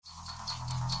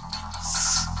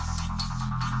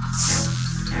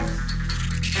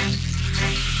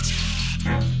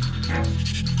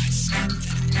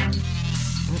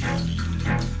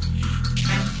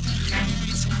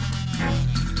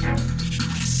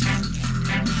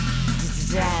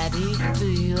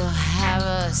Do you have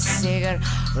a cigarette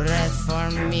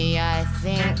for me? I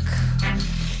think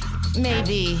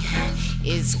maybe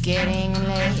it's getting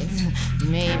late.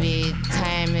 Maybe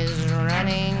time is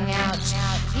running out.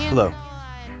 Hello.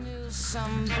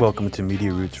 Welcome to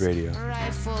Media Roots Radio.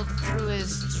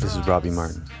 This is Robbie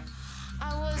Martin.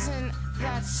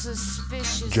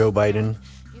 Joe Biden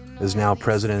is now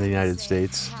President of the United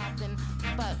States.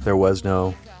 There was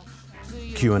no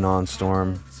QAnon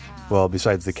storm. Well,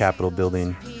 besides the Capitol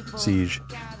building siege.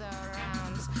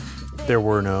 There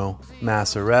were no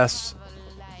mass arrests.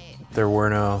 There were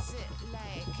no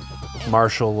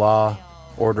martial law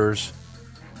orders.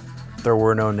 There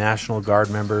were no National Guard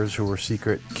members who were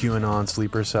secret QAnon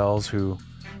sleeper cells who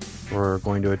were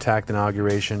going to attack the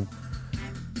inauguration.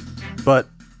 But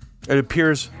it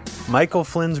appears Michael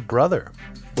Flynn's brother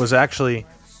was actually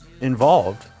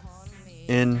involved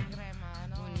in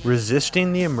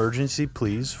resisting the emergency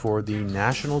pleas for the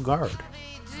National Guard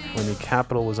when the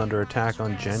Capitol was under attack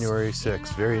on January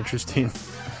 6th. Very interesting.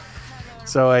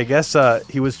 So I guess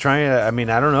he was trying to,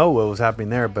 I don't know what was happening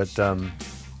there, but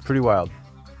pretty wild.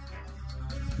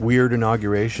 Weird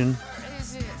inauguration.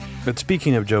 But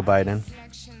speaking of Joe Biden,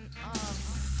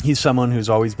 he's someone who's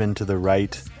always been to the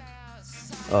right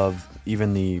of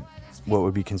even the, what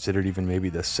would be considered even maybe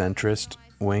the centrist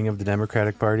wing of the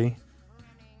Democratic Party,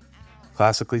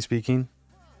 classically speaking.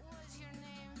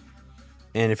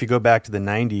 And if you go back to the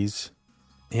 90s,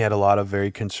 he had a lot of very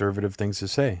conservative things to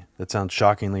say. That sounds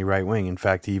shockingly right-wing. In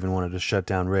fact, he even wanted to shut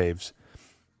down raves.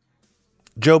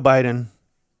 Joe Biden,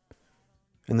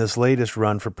 in this latest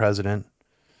run for president,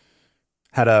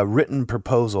 had a written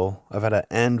proposal of how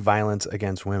to end violence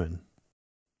against women.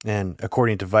 And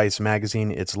according to Vice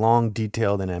magazine, it's long,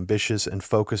 detailed, and ambitious and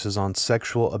focuses on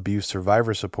sexual abuse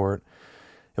survivor support.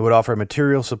 It would offer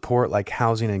material support like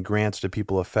housing and grants to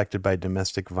people affected by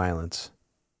domestic violence.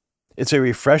 It's a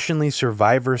refreshingly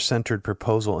survivor-centered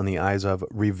proposal in the eyes of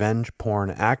revenge porn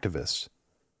activists.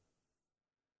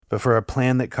 But for a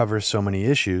plan that covers so many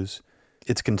issues,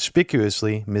 it's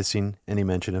conspicuously missing any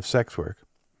mention of sex work.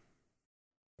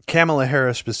 Kamala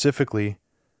Harris specifically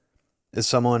is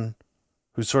someone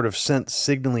who sort of sent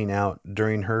signaling out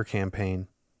during her campaign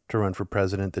to run for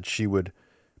president that she would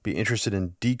be interested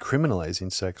in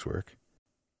decriminalizing sex work.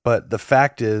 But the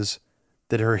fact is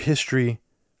that her history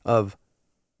of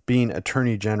being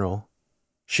Attorney General,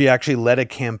 she actually led a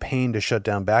campaign to shut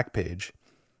down Backpage,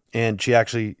 and she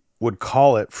actually would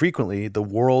call it frequently the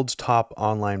world's top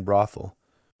online brothel.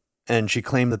 And she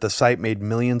claimed that the site made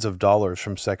millions of dollars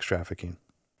from sex trafficking.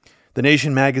 The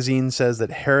Nation magazine says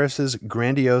that Harris's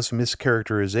grandiose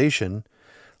mischaracterization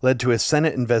led to a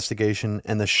Senate investigation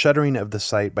and the shuttering of the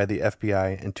site by the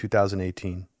FBI in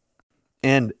 2018.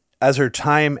 And as her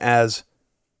time as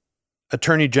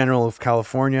Attorney General of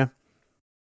California,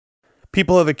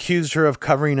 people have accused her of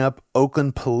covering up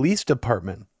Oakland Police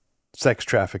Department sex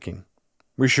trafficking,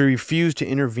 where she refused to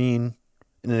intervene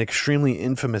in an extremely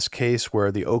infamous case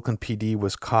where the Oakland PD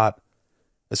was caught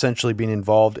essentially being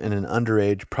involved in an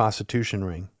underage prostitution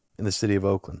ring in the city of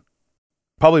Oakland.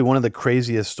 Probably one of the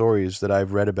craziest stories that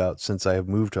I've read about since I have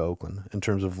moved to Oakland in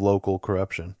terms of local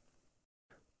corruption.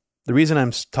 The reason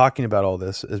I'm talking about all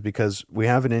this is because we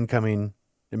have an incoming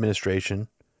administration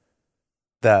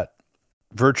that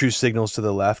virtue signals to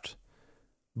the left,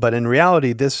 but in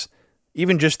reality,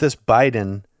 even just this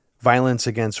Biden violence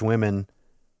against women,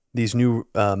 these new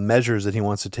measures that he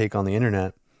wants to take on the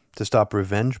internet to stop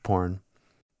revenge porn,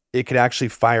 it could actually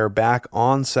fire back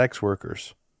on sex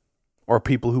workers or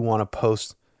people who want to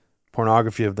post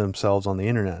pornography of themselves on the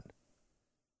internet.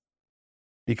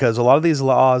 Because a lot of these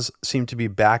laws seem to be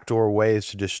backdoor ways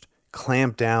to just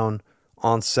clamp down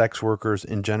on sex workers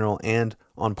in general and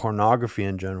on pornography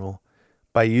in general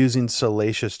by using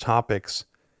salacious topics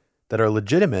that are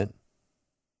legitimate,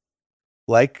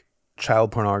 like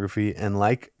child pornography and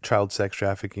like child sex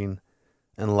trafficking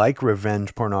and like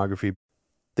revenge pornography.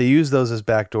 They use those as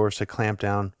backdoors to clamp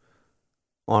down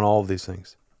on all of these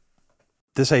things.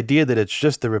 This idea that it's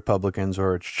just the Republicans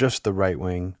or it's just the right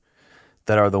wing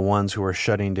that are the ones who are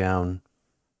shutting down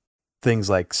things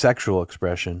like sexual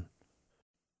expression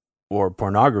or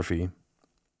pornography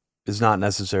is not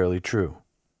necessarily true.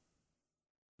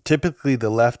 Typically, the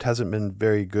left hasn't been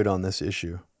very good on this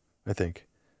issue, I think,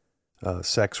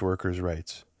 sex workers'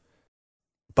 rights.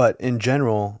 But in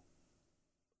general,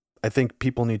 I think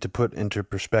people need to put into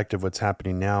perspective what's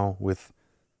happening now with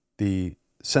the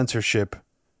censorship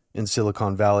in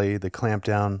Silicon Valley, the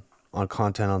clampdown on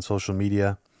content on social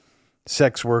media,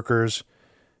 sex workers,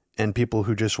 and people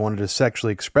who just wanted to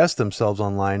sexually express themselves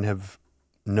online have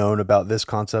known about this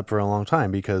concept for a long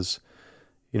time because,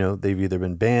 they've either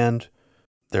been banned,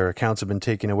 Their accounts have been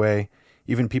taken away.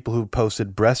 Even people who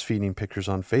posted breastfeeding pictures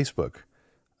on Facebook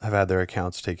have had their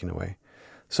accounts taken away.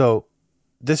 So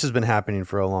this has been happening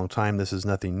for a long time. This is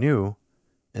nothing new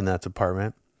in that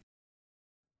department.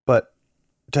 But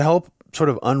to help sort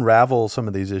of unravel some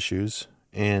of these issues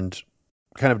and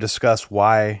kind of discuss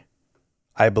why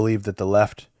I believe that the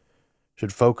left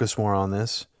should focus more on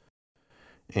this,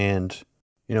 and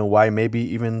why maybe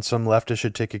even some leftists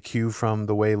should take a cue from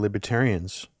the way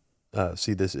libertarians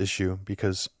see this issue,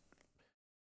 because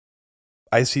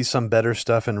I see some better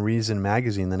stuff in Reason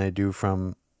magazine than I do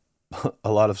from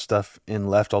a lot of stuff in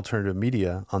left alternative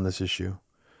media on this issue,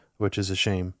 which is a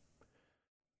shame.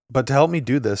 But to help me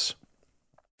do this,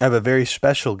 I have a very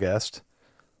special guest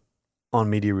on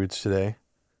Media Roots today,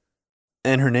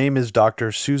 and her name is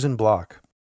Dr. Susan Block.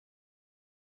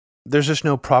 There's just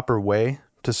no proper way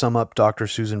to sum up Dr.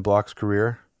 Susan Block's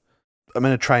career. I'm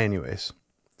going to try anyways.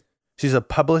 She's a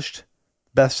published,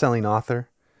 best-selling author,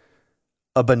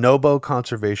 a bonobo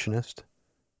conservationist,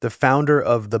 the founder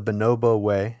of the Bonobo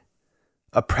Way,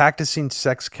 a practicing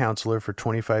sex counselor for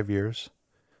 25 years,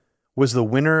 was the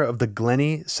winner of the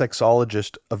Glennie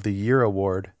Sexologist of the Year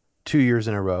Award 2 years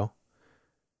in a row.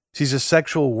 She's a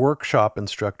sexual workshop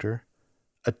instructor,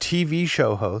 a TV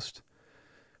show host,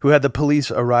 who had the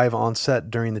police arrive on set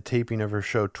during the taping of her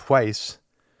show twice,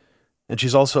 and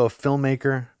she's also a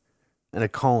filmmaker and a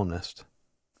columnist.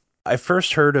 I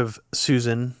first heard of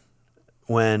Susan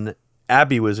when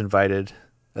Abby was invited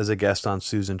as a guest on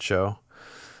Susan's show,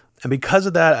 and because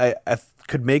of that, I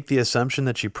could make the assumption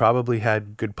that she probably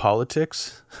had good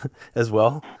politics as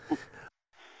well.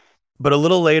 But a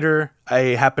little later, I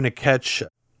happened to catch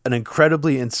an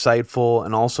incredibly insightful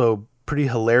and also pretty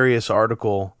hilarious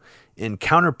article in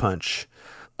Counterpunch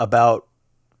about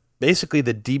basically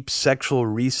the deep sexual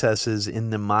recesses in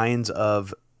the minds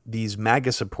of these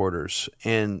MAGA supporters.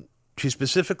 And she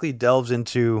specifically delves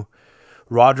into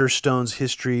Roger Stone's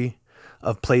history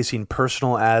of placing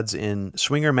personal ads in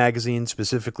Swinger magazine,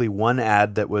 specifically one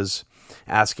ad that was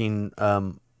asking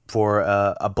for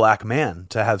a black man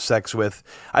to have sex with.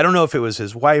 I don't know if it was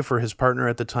his wife or his partner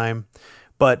at the time,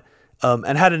 but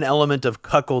and had an element of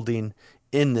cuckolding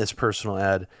in this personal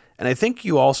ad. And I think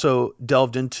you also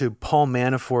delved into Paul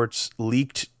Manafort's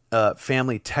leaked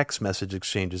family text message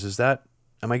exchanges. Am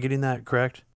I getting that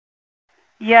correct?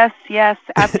 Yes,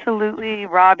 absolutely,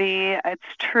 Robbie. It's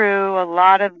true. A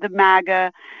lot of the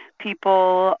MAGA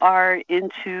people are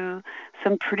into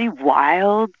some pretty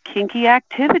wild, kinky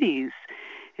activities.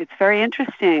 It's very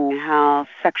interesting how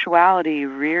sexuality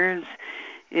rears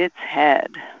its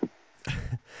head.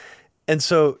 And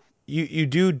so you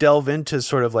do delve into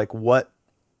sort of like what,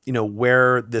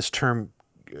 where this term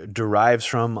derives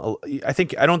from. I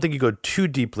don't think you go too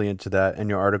deeply into that in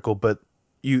your article, but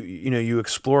you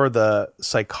explore the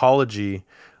psychology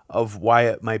of why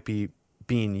it might be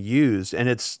being used. And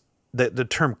it's the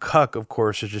term cuck, of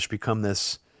course, has just become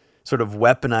this sort of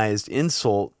weaponized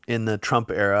insult in the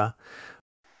Trump era.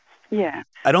 Yeah.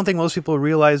 I don't think most people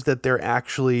realize that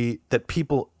that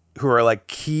people who are like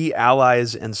key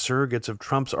allies and surrogates of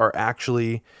Trump's are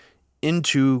actually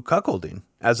into cuckolding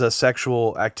as a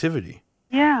sexual activity.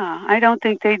 Yeah, I don't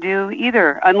think they do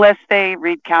either, unless they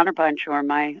read Counterpunch or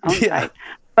my own site.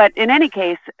 But in any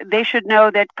case, they should know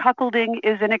that cuckolding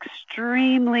is an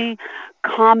extremely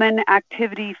common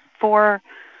activity for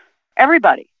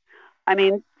everybody. I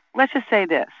mean, let's just say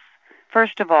this.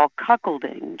 First of all,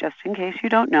 cuckolding, just in case you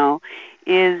don't know,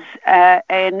 is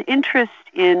an interest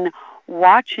in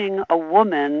watching a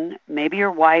woman, maybe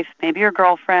your wife, maybe your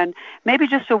girlfriend, maybe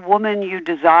just a woman you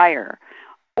desire.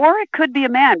 Or it could be a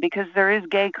man, because there is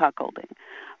gay cuckolding.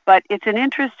 But it's an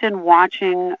interest in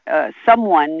watching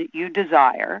someone you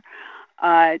desire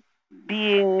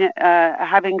having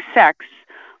sex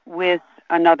with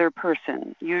another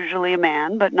person, usually a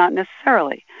man, but not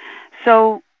necessarily.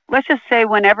 So let's just say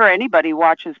whenever anybody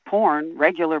watches porn,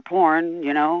 regular porn,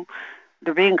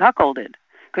 they're being cuckolded,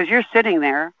 because you're sitting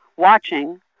there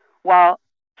watching while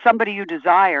somebody you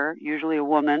desire, usually a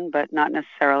woman, but not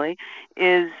necessarily,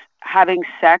 is having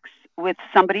sex with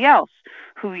somebody else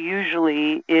who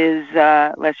usually is,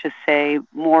 let's just say,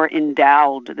 more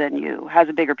endowed than you, has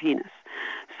a bigger penis.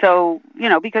 So,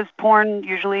 because porn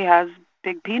usually has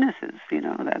big penises,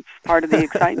 that's part of the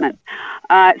excitement.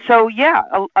 So, yeah,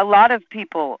 a lot of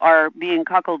people are being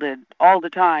cuckolded all the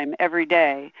time, every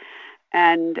day.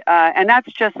 And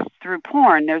that's just through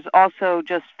porn. There's also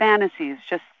just fantasies,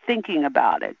 just thinking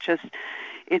about it.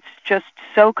 It's just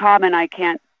so common I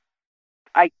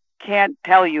can't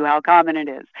tell you how common it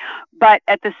is. But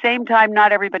at the same time,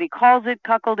 not everybody calls it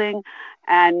cuckolding,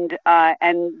 and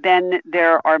then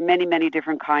there are many, many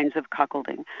different kinds of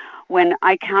cuckolding. When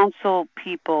I counsel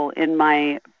people in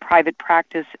my private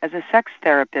practice as a sex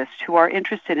therapist who are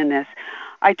interested in this,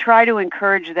 I try to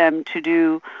encourage them to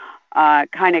do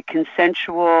kind of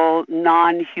consensual,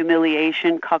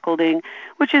 non-humiliation cuckolding,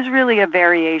 which is really a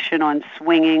variation on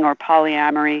swinging or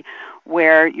polyamory,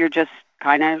 where you're just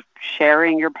kind of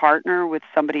sharing your partner with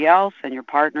somebody else and your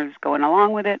partner's going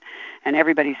along with it and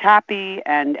everybody's happy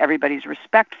and everybody's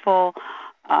respectful.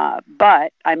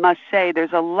 But I must say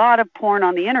there's a lot of porn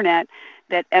on the internet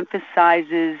that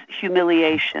emphasizes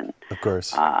humiliation. Of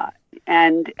course.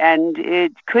 And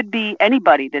it could be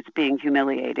anybody that's being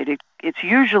humiliated. It's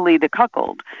usually the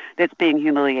cuckold that's being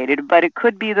humiliated, but it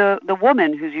could be the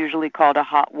woman who's usually called a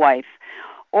hot wife,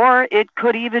 or it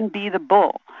could even be the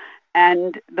bull.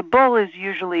 And the bull is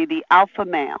usually the alpha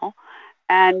male,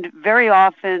 and very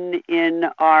often in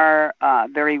our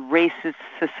very racist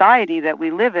society that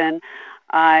we live in,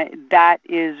 that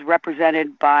is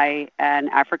represented by an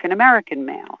African-American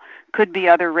male. Could be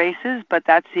other races, but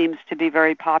that seems to be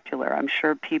very popular. I'm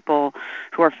sure people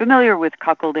who are familiar with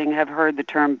cuckolding have heard the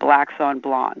term blacks on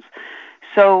blondes.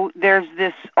 So there's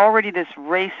already this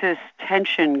racist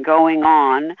tension going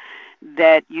on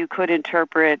that you could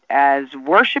interpret as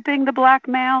worshiping the black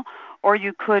male, or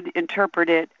you could interpret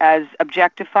it as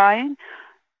objectifying,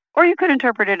 or you could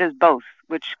interpret it as both,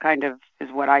 which kind of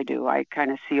is what I do. I kind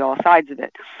of see all sides of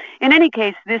it. In any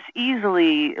case, this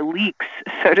easily leaks,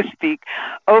 so to speak,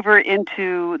 over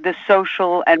into the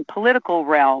social and political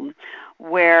realm,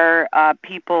 where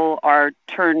people are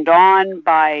turned on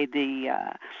by the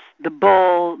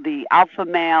bull, the alpha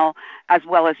male, as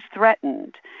well as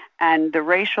threatened. And the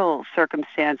racial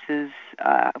circumstances,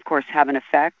 of course, have an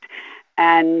effect.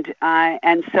 And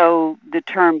so the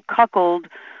term cuckold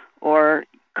or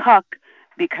cuck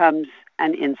becomes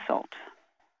an insult.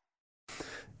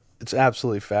 It's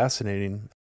absolutely fascinating.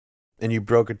 And you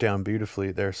broke it down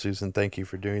beautifully there, Susan. Thank you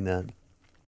for doing that.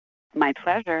 My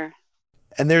pleasure.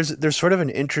 And there's sort of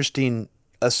an interesting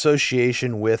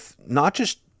association with not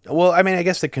just, well, I mean, I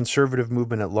guess the conservative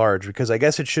movement at large, because I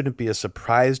guess it shouldn't be a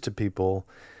surprise to people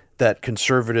that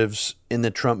conservatives in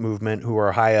the Trump movement who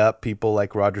are high up, people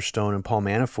like Roger Stone and Paul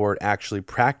Manafort, actually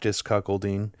practice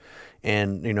cuckolding.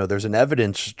 And, you know, there's an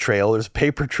evidence trail, there's a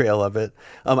paper trail of it.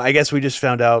 I guess we just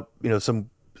found out, you know, some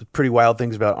pretty wild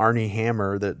things about Arnie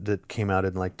Hammer that came out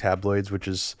in like tabloids, which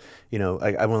is, you know,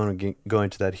 I won't want to go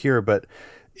into that here, but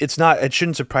it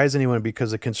shouldn't surprise anyone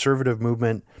because the conservative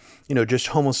movement, you know, just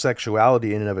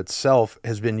homosexuality in and of itself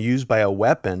has been used by a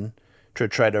weapon to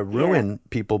try to ruin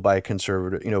people by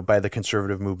the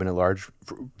conservative movement at large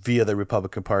via the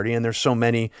Republican Party. And there's so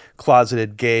many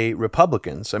closeted gay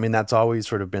Republicans. I mean, that's always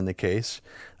sort of been the case.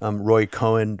 Roy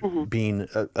Cohn being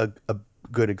a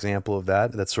good example of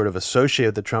that, that's sort of associated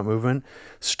with the Trump movement.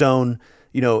 Stone,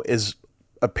 you know, is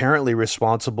apparently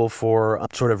responsible for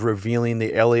sort of revealing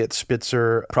the Elliot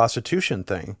Spitzer prostitution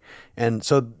thing. And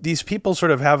so these people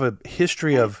sort of have a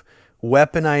history of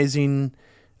weaponizing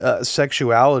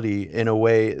sexuality in a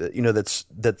way that, you know,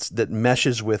 that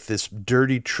meshes with this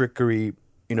dirty trickery,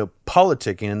 you know,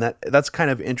 politicking, and that's kind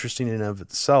of interesting in and of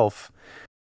itself.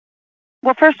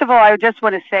 Well, first of all, I just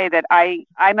want to say that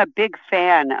I'm a big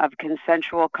fan of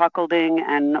consensual cuckolding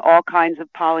and all kinds of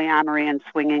polyamory and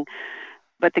swinging,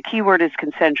 but the key word is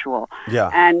consensual.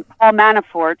 Yeah. And Paul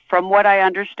Manafort, from what I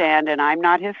understand, and I'm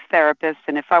not his therapist,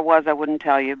 and if I was, I wouldn't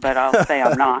tell you, but I'll say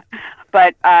I'm not.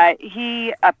 But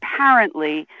he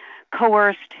apparently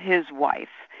coerced his wife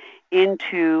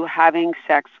into having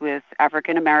sex with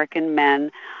African-American men,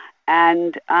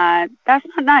 and that's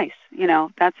not nice. You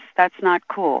know, that's not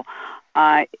cool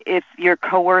if you're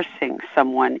coercing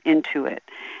someone into it.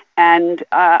 And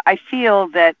I feel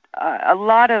that a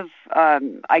lot of,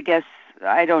 I guess,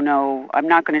 I don't know, I'm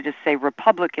not going to just say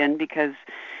Republican because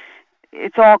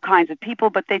it's all kinds of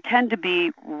people, but they tend to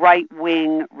be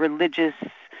right-wing,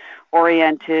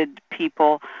 religious-oriented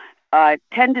people,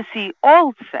 tend to see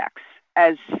all sex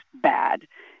as bad,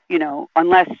 you know,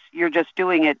 unless you're just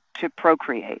doing it to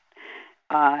procreate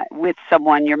with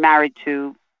someone you're married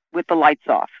to with the lights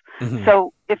off. Mm-hmm.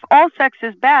 So if all sex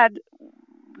is bad,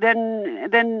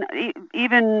 then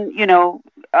even, you know,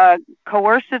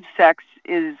 coercive sex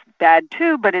is bad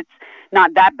too, but it's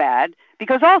not that bad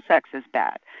because all sex is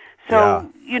bad. So,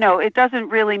 you know, it doesn't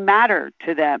really matter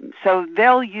to them. So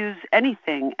they'll use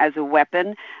anything as a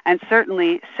weapon, and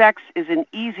certainly sex is an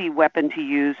easy weapon to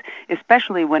use,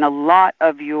 especially when a lot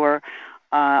of your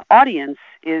audience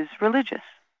is religious.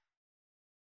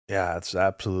 Yeah, it's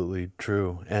absolutely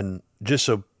true. And just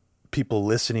so people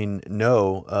listening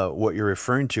know what you're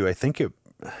referring to, I think it,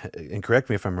 and correct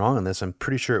me if I'm wrong on this, I'm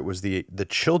pretty sure it was the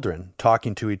children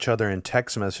talking to each other in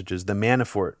text messages, the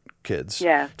Manafort kids,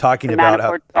 talking about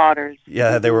Manafort daughters.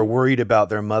 They were worried about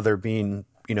their mother being,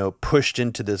 pushed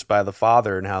into this by the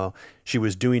father and how she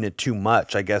was doing it too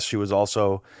much. I guess she was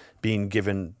also being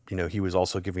given, he was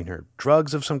also giving her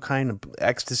drugs of some kind of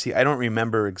ecstasy. I don't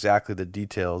remember exactly the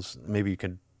details. Maybe you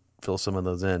could fill some of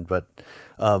those in, but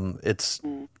it's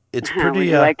pretty. Would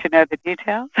you like to know the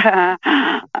details?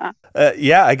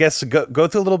 Yeah, I guess go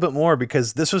through a little bit more,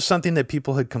 because this was something that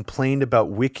people had complained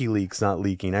about WikiLeaks not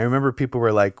leaking. I remember people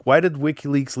were like, "Why did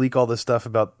WikiLeaks leak all this stuff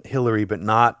about Hillary, but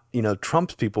not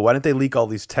Trump's people? Why didn't they leak all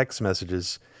these text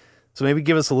messages?" So maybe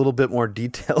give us a little bit more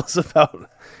details about.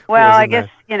 Well, I guess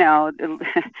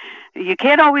you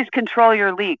can't always control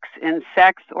your leaks in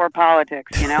sex or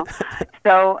politics,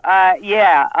 So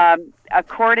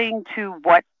according to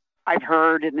what I've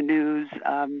heard in the news,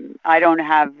 I don't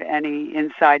have any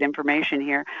inside information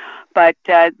here, but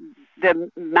the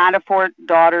Manafort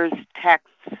daughters' texts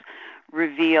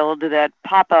revealed that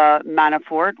Papa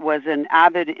Manafort was an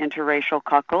avid interracial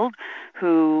cuckold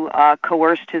who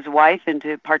coerced his wife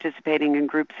into participating in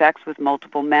group sex with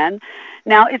multiple men.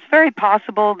 Now, it's very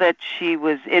possible that she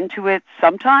was into it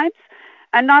sometimes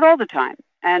and not all the time,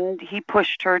 and he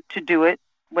pushed her to do it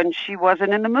when she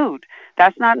wasn't in the mood.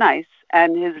 That's not nice,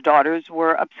 and his daughters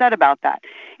were upset about that.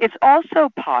 It's also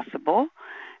possible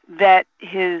that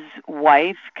his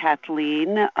wife,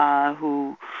 Kathleen,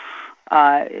 who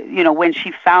when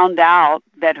she found out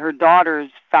that her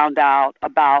daughters found out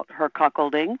about her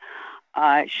cuckolding,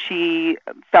 she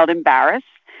felt embarrassed,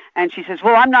 and she says,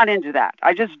 "Well, I'm not into that.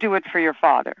 I just do it for your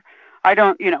father. I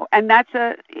don't, and that's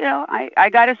I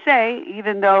got to say,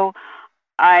 even though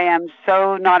I am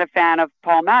so not a fan of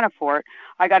Paul Manafort,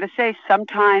 I got to say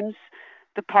sometimes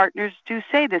the partners do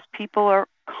say this. People are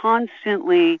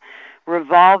constantly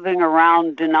revolving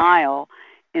around denial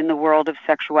in the world of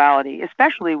sexuality,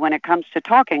 especially when it comes to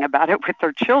talking about it with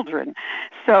their children.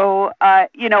 So,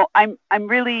 I'm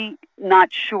really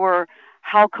not sure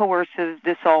how coercive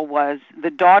this all was.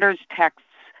 The daughter's texts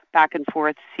back and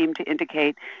forth seem to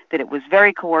indicate that it was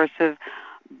very coercive,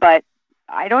 but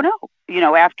I don't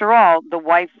know. After all, the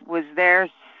wife was there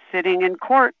sitting in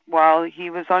court while he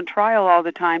was on trial all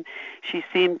the time. She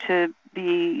seemed to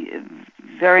be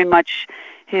very much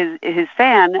his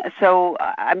fan, so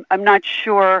I'm not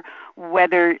sure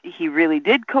whether he really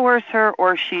did coerce her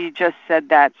or she just said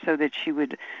that so that she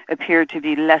would appear to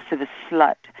be less of a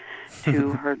slut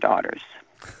to her daughters.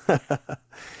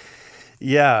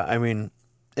 Yeah, I mean,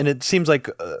 and it seems like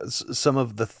some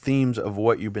of the themes of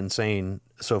what you've been saying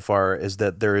so far is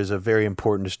that there is a very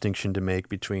important distinction to make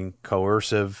between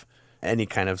coercive, any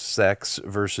kind of sex,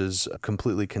 versus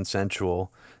completely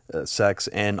consensual sex,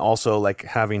 and also like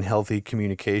having healthy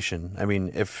communication. I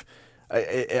mean,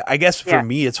 I guess for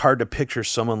me, it's hard to picture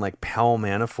someone like Paul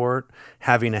Manafort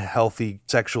having a healthy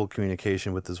sexual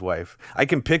communication with his wife. I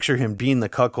can picture him being the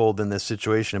cuckold in this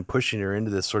situation and pushing her into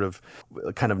this sort of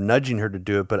kind of nudging her to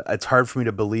do it, but it's hard for me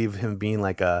to believe him being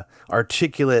like a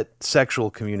articulate sexual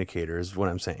communicator is what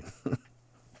I'm saying.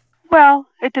 Well,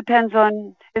 it depends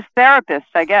on his therapist,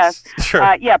 I guess. Sure.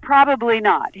 Probably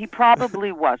not. He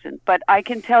probably wasn't. But I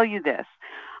can tell you this.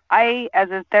 I,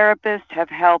 as a therapist, have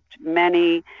helped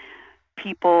many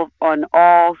people on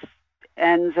all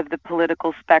ends of the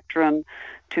political spectrum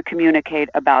to communicate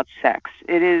about sex.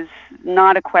 It is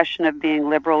not a question of being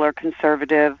liberal or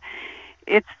conservative.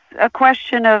 It's a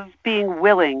question of being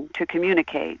willing to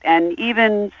communicate. And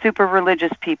even super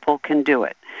religious people can do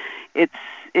it.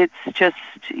 It's just,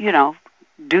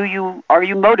 are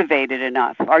you motivated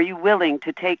enough? Are you willing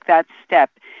to take that step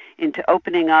into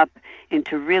opening up,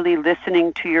 into really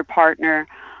listening to your partner?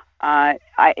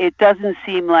 It doesn't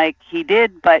seem like he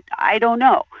did, but I don't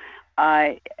know.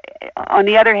 On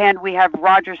the other hand, we have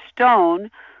Roger Stone,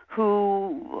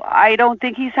 who I don't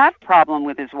think he's had a problem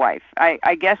with his wife.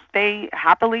 I guess they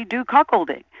happily do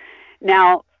cuckolding.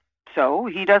 Now, so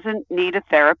he doesn't need a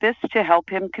therapist to help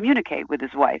him communicate with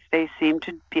his wife. They seem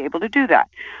to be able to do that.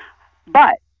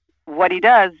 But what he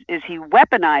does is he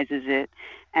weaponizes it,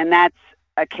 and that's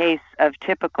a case of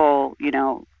typical,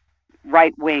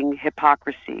 right-wing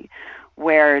hypocrisy,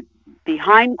 where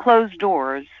behind closed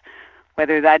doors,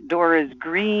 whether that door is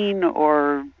green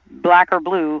or black or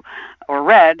blue or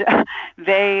red,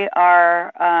 they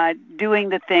are doing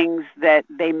the things that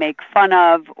they make fun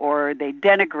of or they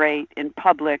denigrate in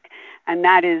public, and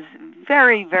that is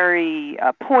very, very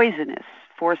poisonous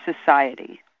for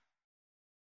society.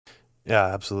 Yeah,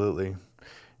 absolutely.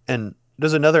 And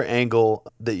there's another angle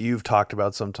that you've talked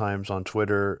about sometimes on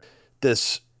Twitter,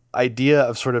 this idea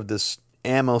of sort of this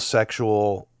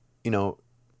amosexual,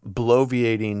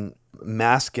 bloviating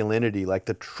masculinity, like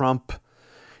the Trump,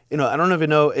 I don't even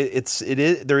know.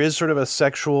 There is sort of a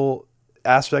sexual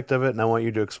aspect of it, and I want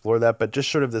you to explore that. But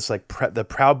just sort of this like the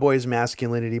Proud Boys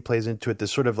masculinity plays into it.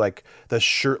 This sort of like the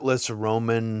shirtless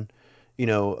Roman,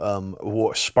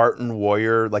 Spartan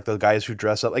warrior, like the guys who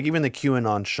dress up, like even the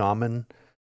QAnon shaman.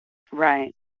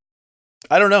 Right.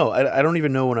 I don't know. I don't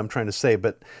even know what I'm trying to say,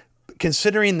 but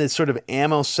considering the sort of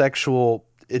amosexual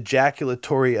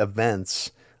ejaculatory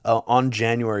events on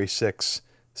January 6th,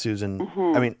 Susan,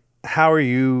 Mm-hmm. I mean, how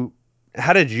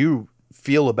did you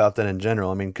feel about that in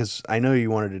general? I mean, because I know you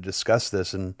wanted to discuss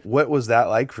this, and what was that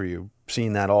like for you,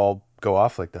 seeing that all go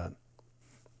off like that?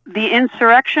 The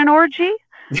insurrection orgy?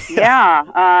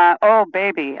 Yeah. Oh,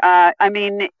 baby. I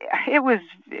mean, it was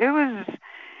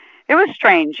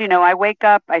strange. I wake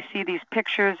up, I see these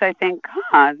pictures, I think,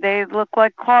 they look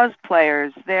like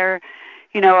cosplayers. They're,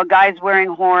 a guy's wearing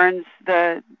horns,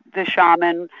 the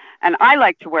shaman, and I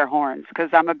like to wear horns because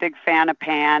I'm a big fan of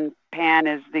Pan. Pan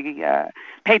is the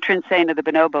patron saint of the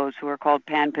bonobos, who are called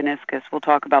Pan Paniscus. We'll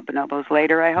talk about bonobos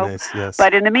later, I hope. Nice, yes.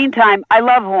 But in the meantime, I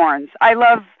love horns. I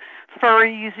love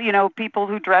furries, people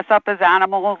who dress up as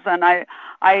animals, and I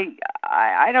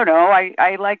don't know.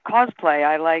 I like cosplay.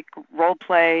 I like role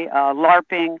play,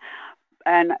 LARPing,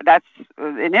 and that's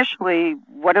initially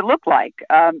what it looked like.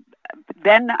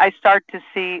 Then I start to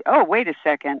see, oh, wait a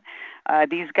second.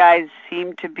 These guys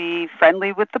seem to be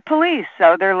friendly with the police,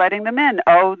 so they're letting them in.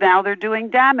 Oh, now they're doing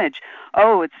damage.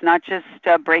 Oh, it's not just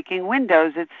breaking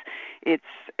windows.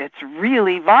 It's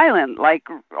really violent, like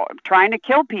trying to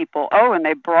kill people. Oh, and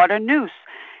they brought a noose.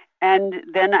 And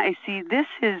then I see this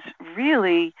is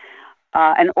really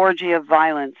an orgy of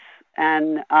violence.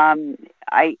 And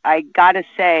I gotta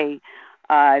say,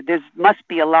 there must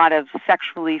be a lot of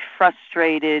sexually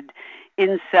frustrated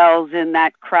incels in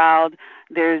that crowd.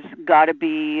 There's got to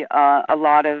be a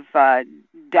lot of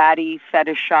daddy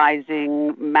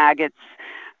fetishizing maggots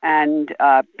and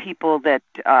people that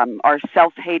are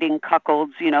self-hating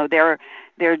cuckolds.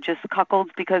 They're just cuckolds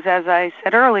because, as I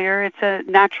said earlier, it's a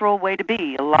natural way to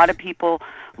be. A lot of people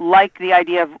like the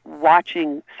idea of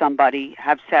watching somebody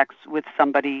have sex with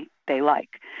somebody they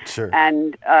like. Sure.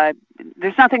 And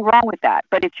there's nothing wrong with that.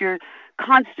 But if you're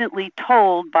constantly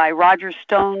told by Roger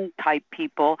Stone type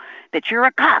people that you're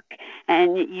a cock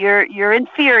and you're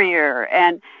inferior,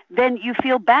 and then you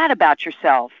feel bad about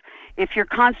yourself. If you're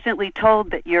constantly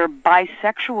told that your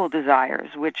bisexual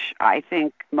desires, which I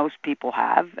think most people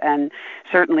have, and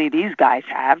certainly these guys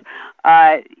have,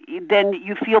 then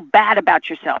you feel bad about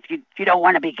yourself. You don't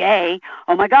want to be gay.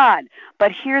 Oh my God.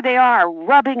 But here they are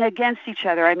rubbing against each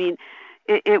other. I mean,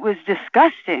 it was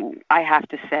disgusting, I have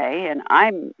to say, and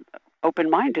I'm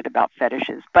open-minded about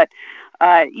fetishes, but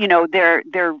they're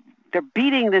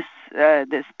beating this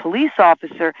police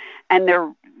officer, and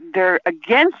they're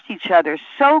against each other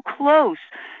so close.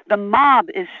 The mob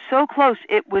is so close.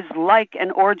 It was like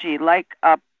an orgy, like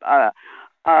a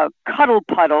cuddle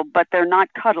puddle, but they're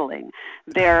not cuddling.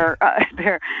 They're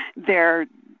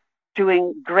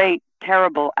doing great,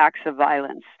 terrible acts of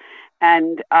violence.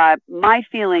 And my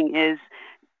feeling is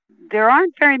there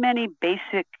aren't very many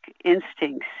basic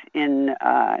instincts in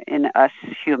us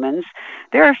humans.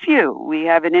 There are a few. We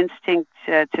have an instinct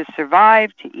to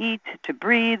survive, to eat, to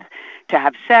breathe, to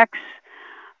have sex.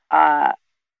 I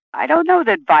don't know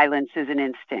that violence is an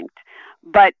instinct,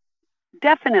 but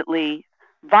definitely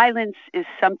violence is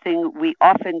something we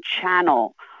often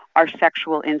channel our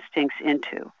sexual instincts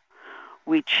into.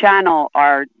 We channel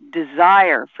our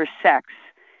desire for sex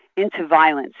into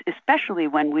violence, especially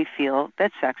when we feel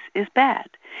that sex is bad,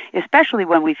 especially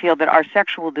when we feel that our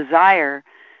sexual desire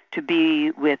to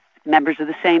be with members of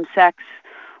the same sex,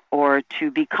 or to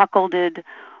be cuckolded,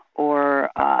 or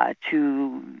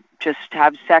to just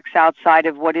have sex outside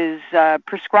of what is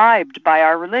prescribed by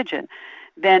our religion,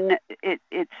 then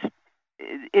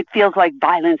it feels like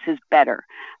violence is better.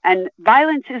 And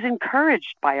violence is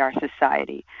encouraged by our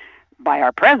society, by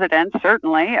our president,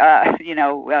 certainly.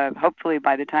 Hopefully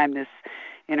by the time this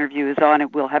interview is on,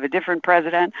 it will have a different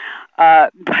president.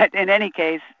 But in any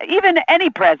case, even any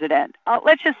president,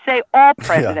 let's just say all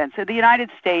presidents of the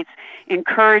United States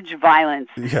encourage violence.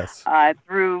 Yes.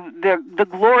 Through the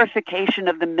glorification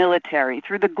of the military,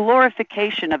 through the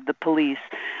glorification of the police.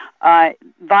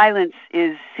 Violence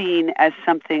is seen as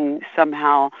something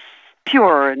somehow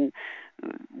pure and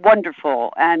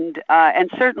wonderful, and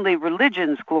certainly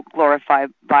religions glorify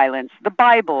violence. The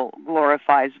Bible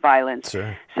glorifies violence.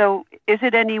 Sure. So is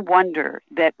it any wonder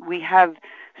that we have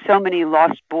so many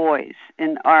lost boys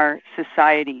in our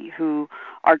society who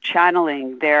are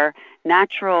channeling their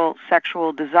natural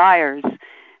sexual desires,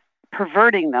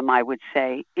 perverting them, I would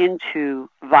say, into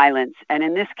violence. And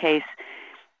in this case,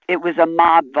 it was a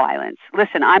mob violence.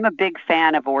 Listen, I'm a big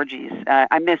fan of orgies.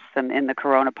 I miss them in the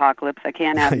corona apocalypse. I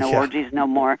can't have no orgies no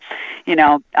more.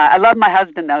 I love my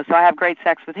husband, though, so I have great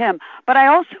sex with him. But I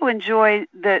also enjoy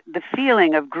the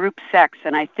feeling of group sex,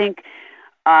 and I think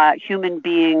human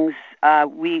beings,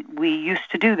 we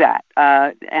used to do that.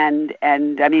 And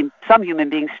I mean, some human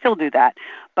beings still do that.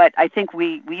 But I think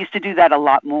we used to do that a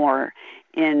lot more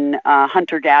in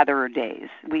hunter-gatherer days.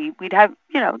 We'd have,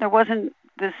 there wasn't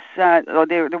this,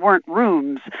 there weren't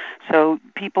rooms, so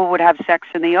people would have sex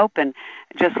in the open,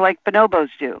 just like bonobos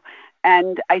do.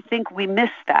 And I think we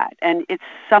miss that. And it's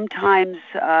sometimes,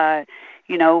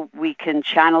 we can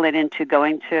channel it into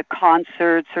going to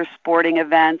concerts or sporting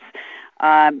events,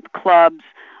 clubs,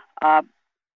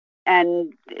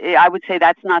 and I would say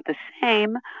that's not the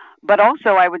same. But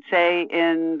also, I would say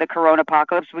in the corona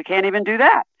apocalypse, we can't even do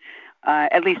that.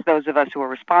 At least those of us who are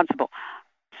responsible.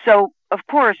 So, of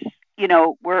course,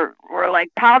 we're like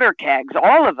powder kegs,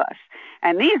 all of us.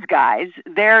 And these guys,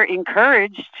 they're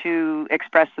encouraged to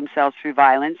express themselves through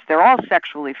violence. They're all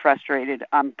sexually frustrated,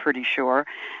 I'm pretty sure.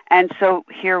 And so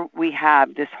here we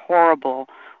have this horrible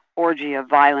orgy of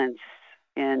violence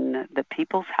in the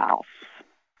people's house.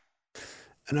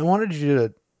 And I wanted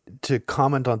you to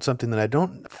comment on something that I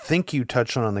don't think you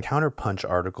touched on the Counterpunch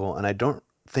article, and I don't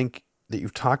think that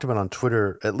you've talked about on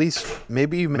Twitter, at least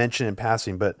maybe you mentioned in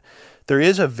passing, but there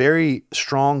is a very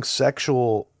strong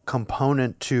sexual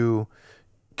component to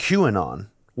QAnon,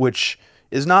 which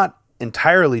is not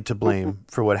entirely to blame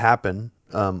for what happened.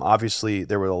 Obviously,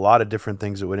 there were a lot of different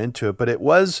things that went into it, but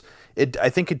I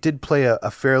think it did play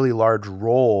a fairly large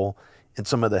role in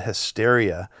some of the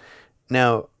hysteria.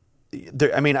 Now, I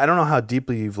don't know how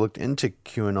deeply you've looked into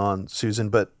QAnon, Susan,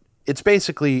 but it's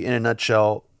basically, in a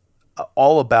nutshell,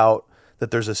 all about that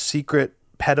there's a secret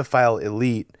pedophile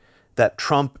elite that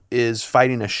Trump is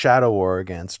fighting a shadow war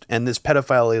against. And this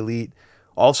pedophile elite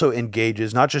also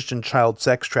engages not just in child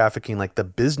sex trafficking, like the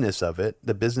business of it,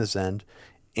 the business end,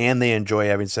 and they enjoy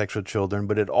having sex with children,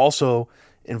 but it also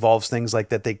involves things like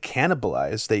that they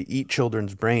cannibalize, they eat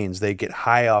children's brains, they get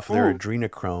high off their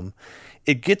adrenochrome.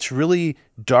 It gets really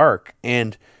dark.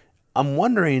 And I'm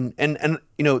wondering, and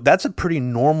that's a pretty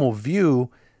normal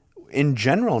view in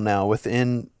general now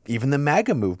within even the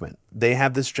MAGA movement. They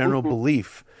have this general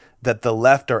belief that the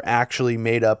left are actually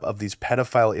made up of these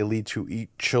pedophile elites who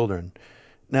eat children.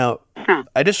 Now,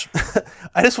 I just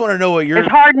want to know what It's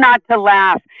hard not to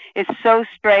laugh. It's so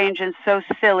strange and so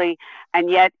silly,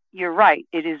 and yet you're right.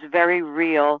 It is very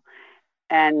real,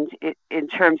 and in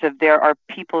terms of there are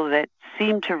people that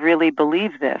seem to really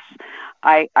believe this.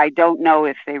 I don't know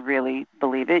if they really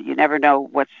believe it. You never know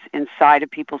what's inside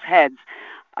of people's heads.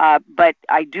 But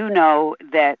I do know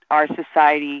that our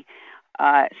society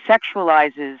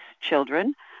sexualizes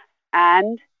children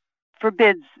and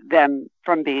forbids them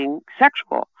from being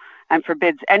sexual and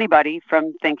forbids anybody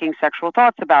from thinking sexual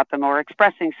thoughts about them or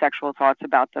expressing sexual thoughts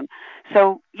about them.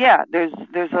 So yeah, it's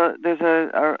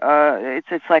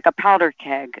like a powder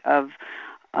keg of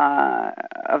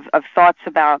thoughts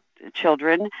about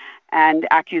children and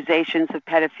accusations of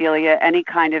pedophilia. Any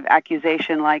kind of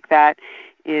accusation like that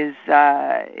is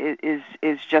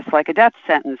just like a death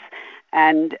sentence.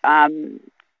 And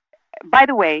by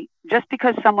the way, just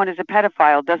because someone is a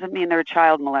pedophile doesn't mean they're a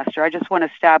child molester. I just want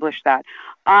to establish that.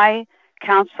 I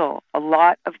counsel a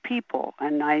lot of people,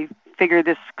 and I figure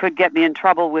this could get me in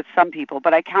trouble with some people,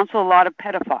 but I counsel a lot of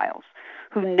pedophiles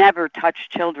who never touch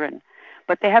children,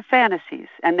 but they have fantasies,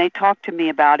 and they talk to me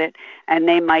about it, and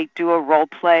they might do a role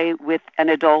play with an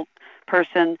adult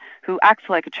person who acts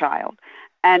like a child.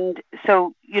 And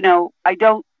so, I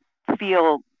don't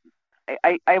feel,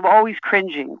 I'm always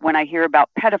cringing when I hear about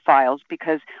pedophiles,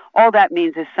 because all that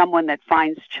means is someone that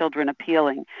finds children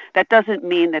appealing. That doesn't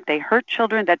mean that they hurt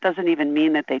children. That doesn't even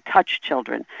mean that they touch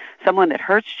children. Someone that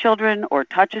hurts children or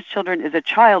touches children is a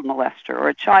child molester or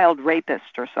a child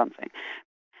rapist or something.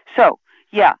 So,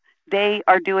 yeah, they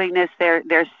are doing this.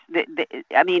 It's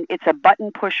a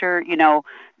button pusher.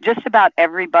 Just about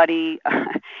everybody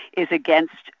is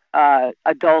against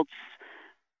adults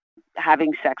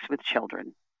having sex with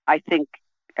children. I think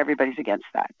everybody's against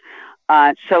that.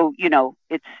 So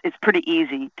it's pretty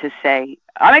easy to say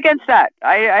I'm against that.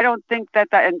 I don't think that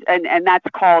and that's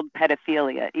called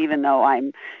pedophilia, even though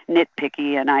I'm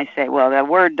nitpicky and I say, well, the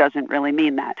word doesn't really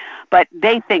mean that. But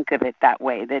they think of it that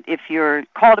way, that if you're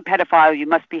called a pedophile, you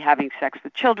must be having sex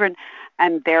with children,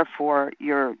 and therefore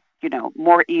you're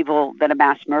more evil than a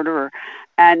mass murderer.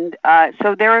 And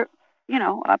so they're,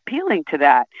 appealing to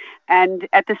that. And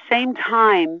at the same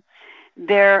time,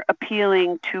 they're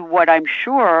appealing to what I'm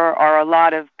sure are a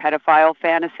lot of pedophile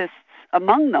fantasists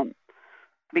among them,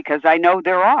 because I know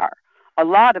there are a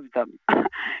lot of them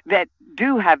that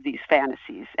do have these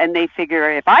fantasies, and they figure,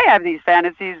 if I have these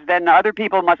fantasies, then other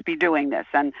people must be doing this.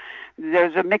 And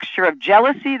there's a mixture of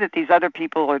jealousy that these other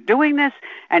people are doing this,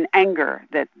 and anger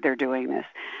that they're doing this.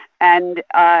 And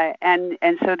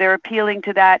so they're appealing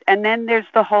to that. And then there's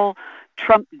the whole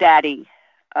Trump daddy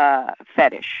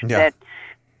fetish that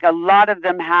a lot of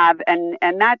them have, and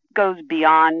that goes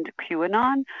beyond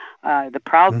QAnon. The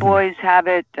Proud Boys have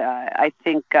it. I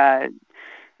think,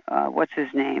 what's his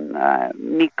name?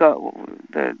 Miko,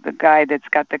 the guy that's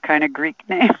got the kind of Greek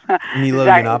name. Milo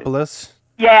Yiannopoulos?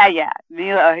 Yeah.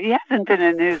 Milo, he hasn't been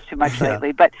in the news too much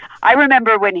lately, but I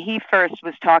remember when he first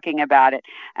was talking about it,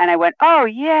 and I went, oh,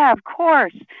 yeah, of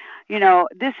course.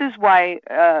 This is why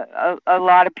a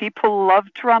lot of people love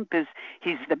Trump, is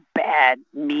he's the bad,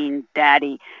 mean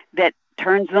daddy that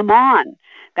turns them on.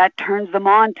 That turns them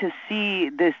on to see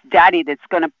this daddy that's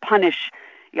going to punish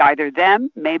either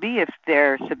them, maybe if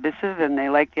they're submissive and they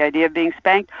like the idea of being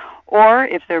spanked, or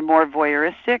if they're more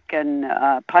voyeuristic and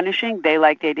punishing, they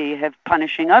like the idea of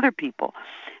punishing other people.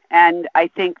 And I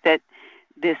think that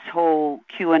this whole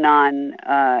QAnon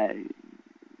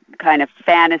kind of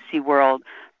fantasy world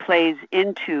plays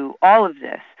into all of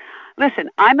this.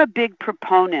 Listen, I'm a big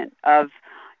proponent of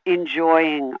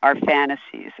enjoying our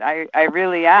fantasies. I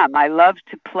really am. I love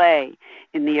to play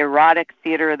in the erotic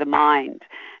theater of the mind.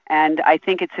 And I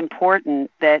think it's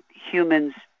important that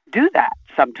humans do that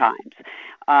sometimes.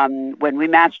 When we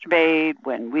masturbate,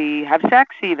 when we have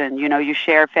sex even, you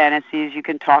share fantasies, you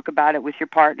can talk about it with your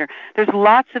partner. There's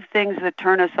lots of things that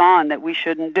turn us on that we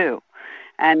shouldn't do,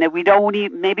 and that we don't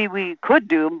maybe we could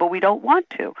do, but we don't want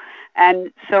to.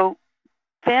 And so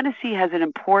fantasy has an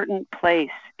important place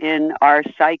in our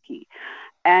psyche.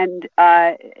 And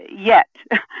yet,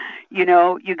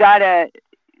 you got to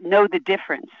know the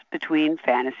difference between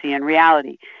fantasy and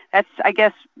reality. That's, I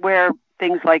guess, where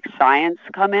things like science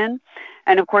come in.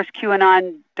 And of course,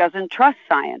 QAnon doesn't trust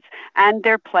science. And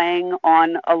they're playing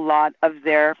on a lot of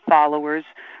their followers'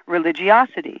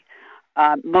 religiosity.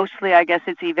 Mostly, I guess,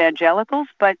 it's evangelicals,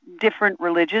 but different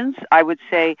religions. I would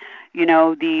say,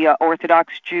 the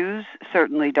Orthodox Jews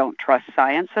certainly don't trust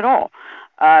science at all.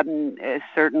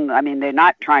 They're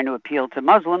not trying to appeal to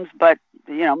Muslims, but,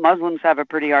 Muslims have a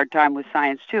pretty hard time with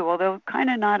science too, although kind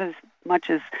of not as much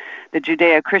as the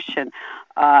Judeo-Christian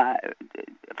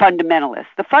fundamentalists.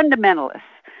 The fundamentalists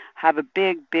have a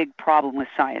big, big problem with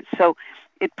science. So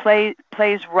it plays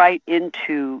right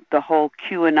into the whole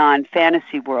QAnon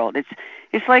fantasy world.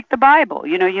 It's like the Bible.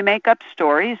 You make up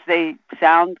stories. They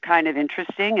sound kind of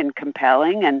interesting and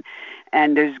compelling,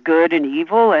 and there's good and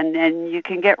evil, and you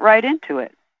can get right into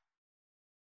it.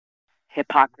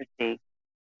 Hypocrisy.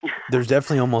 There's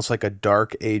definitely almost like a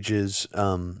Dark Ages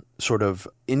sort of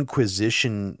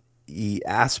Inquisition-y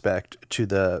aspect to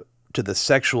the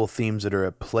sexual themes that are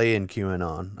at play in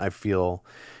QAnon, I feel.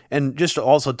 And just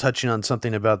also touching on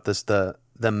something about this, the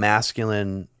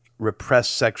masculine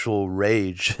repressed sexual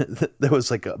rage that was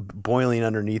like boiling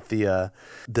underneath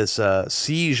this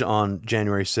siege on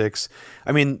January 6th.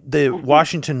 I mean, the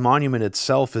Washington Monument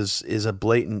itself is a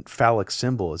blatant phallic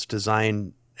symbol. It's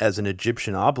designed as an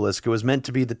Egyptian obelisk. It was meant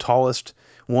to be the tallest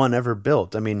one ever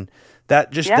built. I mean,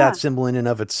 that symbol in and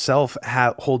of itself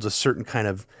holds a certain kind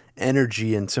of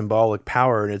energy and symbolic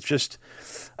power, and it's just,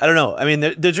 I don't know. I mean,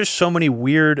 there's just so many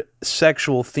weird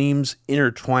sexual themes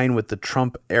intertwined with the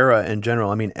Trump era in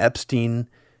general. I mean, Epstein,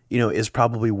 is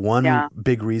probably one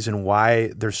big reason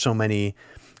why there's so many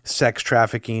sex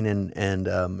trafficking and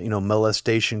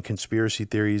molestation conspiracy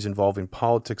theories involving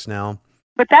politics now.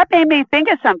 But that made me think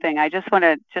of something. I just want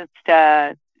to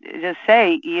just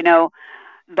say,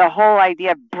 the whole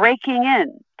idea of breaking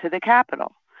in to the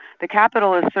Capitol. The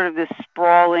Capitol is sort of this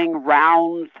sprawling,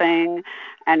 round thing,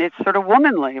 and it's sort of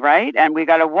womanly, right? And we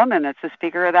got a woman that's the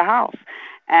Speaker of the House,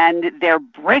 and they're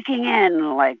breaking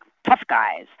in like tough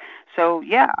guys. So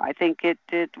yeah, I think it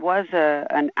was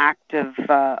an act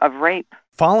of rape.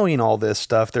 Following all this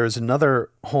stuff, there's another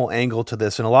whole angle to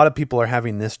this, and a lot of people are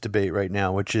having this debate right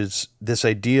now, which is this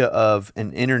idea of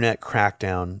an internet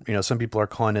crackdown. Some people are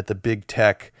calling it the big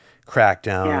tech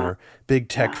crackdown or big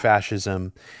tech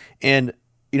fascism. And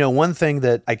one thing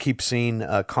that I keep seeing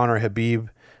Connor Habib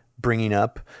bringing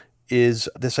up is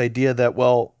this idea that,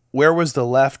 well, where was the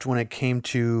left when it came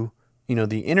to,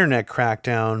 the internet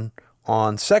crackdown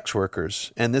on sex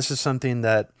workers? And this is something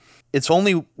that it's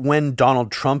only when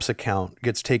Donald Trump's account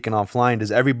gets taken offline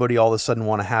does everybody all of a sudden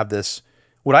want to have this,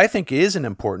 what I think is an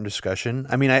important discussion.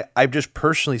 I mean, I just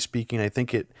personally speaking, I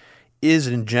think it is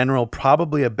in general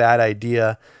probably a bad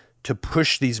idea to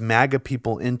push these MAGA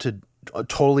people into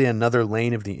totally another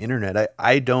lane of the internet.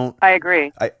 I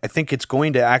agree. I think it's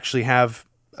going to actually have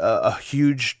a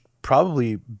huge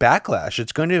probably backlash.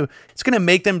 It's going to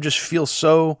make them just feel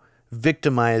so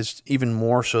victimized, even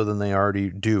more so than they already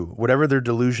do, whatever their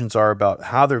delusions are about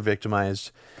how they're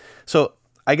victimized. So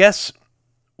I guess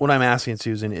what I'm asking,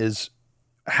 Susan, is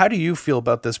how do you feel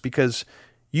about this? Because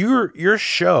your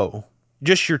show,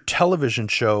 just your television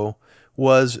show,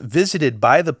 was visited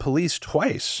by the police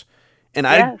twice. And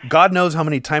yes. God knows how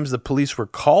many times the police were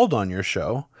called on your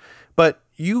show, but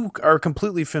you are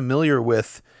completely familiar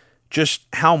with just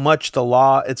how much the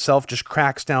law itself just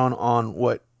cracks down on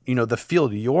what, the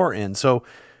field you're in. So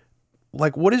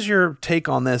like, what is your take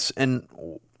on this? And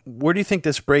where do you think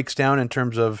this breaks down in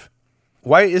terms of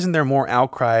why isn't there more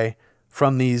outcry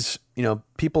from these,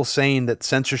 people saying that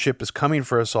censorship is coming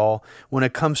for us all when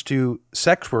it comes to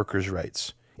sex workers'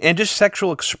 rights and just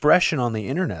sexual expression on the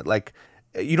internet? Like,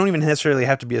 you don't even necessarily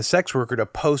have to be a sex worker to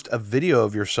post a video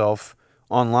of yourself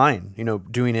online,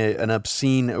 doing an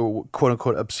obscene or quote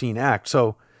unquote obscene act.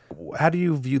 So how do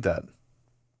you view that?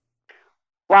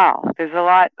 Wow, there's a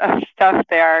lot of stuff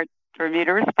there for me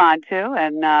to respond to,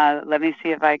 and let me see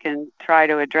if I can try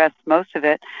to address most of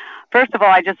it. First of all,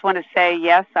 I just want to say,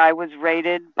 yes, I was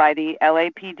raided by the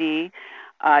LAPD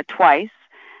twice,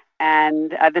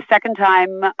 and the second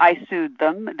time I sued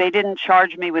them. They didn't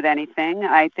charge me with anything.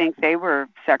 I think they were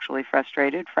sexually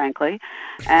frustrated, frankly,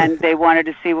 and they wanted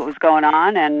to see what was going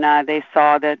on, and they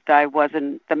saw that I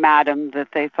wasn't the madam that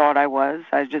they thought I was.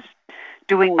 I was just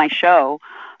doing my show.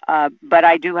 But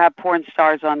I do have porn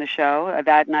stars on the show.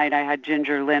 That night I had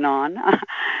Ginger Lynn on,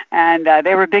 and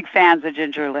they were big fans of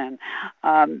Ginger Lynn.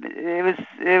 When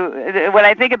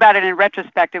I think about it in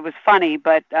retrospect, it was funny,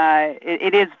 but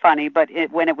it is funny. But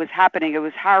when it was happening, it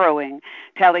was harrowing,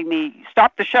 telling me,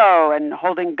 stop the show, and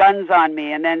holding guns on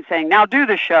me, and then saying, now do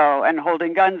the show, and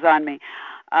holding guns on me.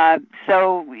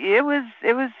 So it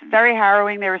was very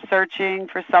harrowing. They were searching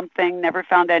for something, never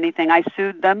found anything. I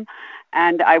sued them,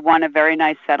 and I won a very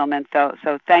nice settlement, though.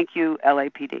 So thank you,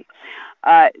 LAPD.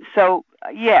 So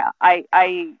yeah,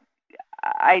 I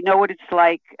know what it's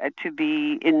like to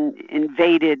be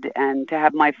invaded and to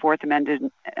have my Fourth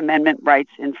Amendment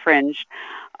rights infringed,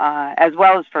 as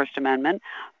well as First Amendment.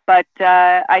 But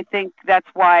I think that's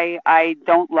why I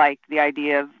don't like the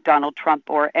idea of Donald Trump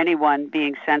or anyone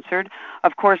being censored.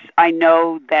 Of course, I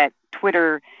know that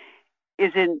Twitter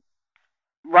isn't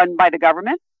run by the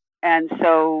government, and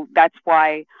so that's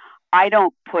why I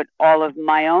don't put all of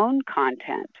my own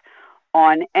content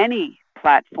on any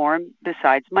platform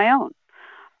besides my own.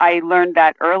 I learned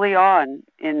that early on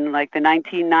in like the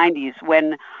 1990s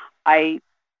when I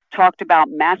talked about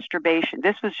masturbation.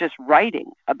 This was just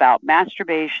writing about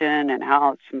masturbation and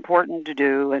how it's important to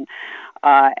do, and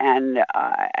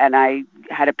I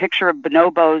had a picture of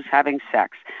bonobos having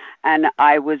sex, and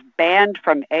I was banned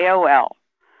from AOL,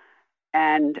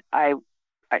 and I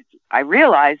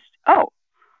realized,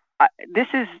 this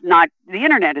is not, the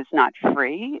internet is not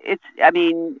free.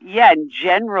 In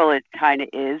general it kind of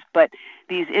is, but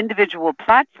these individual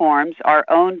platforms are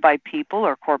owned by people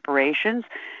or corporations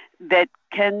that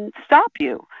can stop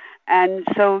you. And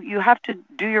so you have to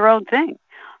do your own thing.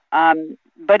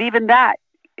 But even that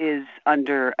is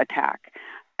under attack.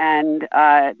 And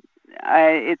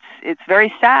it's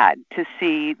very sad to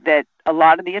see that a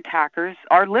lot of the attackers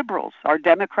are liberals, are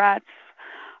Democrats,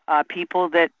 people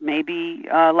that maybe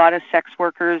a lot of sex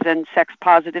workers and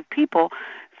sex-positive people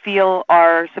feel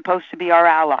are supposed to be our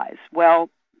allies. Well,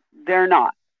 they're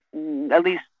not. At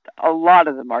least a lot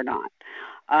of them are not.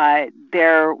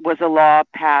 There was a law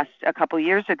passed a couple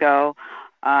years ago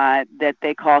that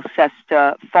they call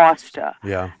SESTA FOSTA.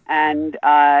 Yeah. And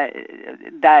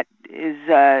that is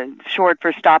short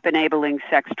for Stop Enabling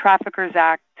Sex Traffickers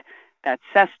Act. That's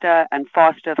SESTA, and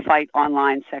FOSTA, Fight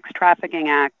Online Sex Trafficking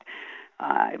Act.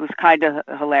 It was kind of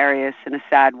hilarious in a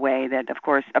sad way that, of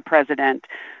course, a president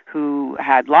who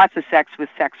had lots of sex with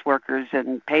sex workers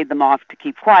and paid them off to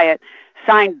keep quiet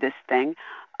signed this thing.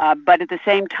 But at the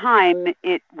same time,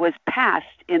 it was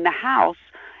passed in the House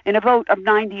in a vote of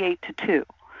 98-2.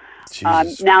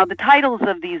 Now, the titles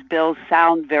of these bills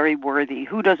sound very worthy.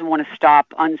 Who doesn't want to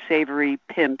stop unsavory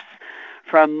pimps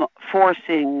from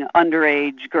forcing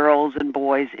underage girls and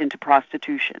boys into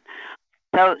prostitution?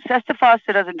 So SESTA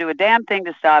FOSTA doesn't do a damn thing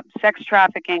to stop sex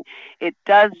trafficking. It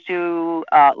does do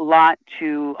a lot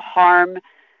to harm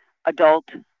adult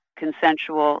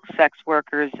consensual sex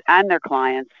workers and their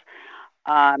clients.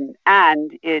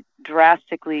 and it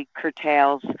drastically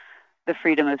curtails the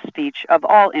freedom of speech of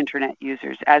all internet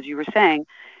users. As you were saying,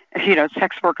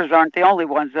 sex workers aren't the only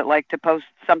ones that like to post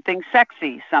something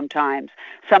sexy sometimes,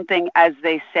 something, as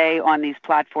they say on these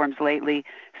platforms lately,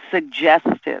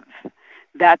 suggestive.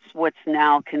 That's what's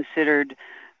now considered,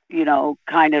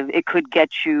 kind of, it could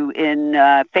get you in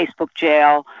Facebook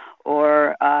jail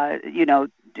or,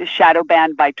 shadow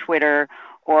banned by Twitter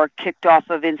or kicked off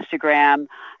of Instagram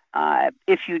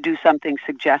if you do something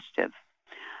suggestive.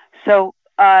 So,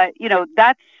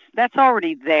 that's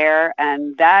already there,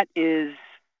 and that is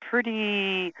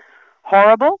pretty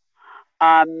horrible.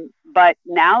 But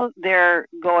now they're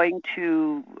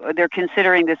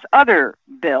considering this other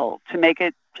bill to make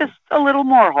it just a little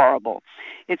more horrible.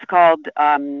 It's called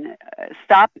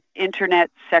Stop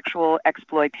Internet Sexual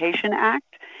Exploitation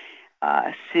Act,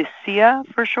 CISIA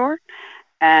for short,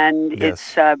 and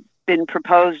Yes. it's been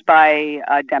proposed by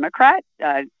a Democrat,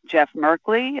 Jeff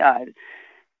Merkley,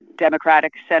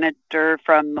 Democratic senator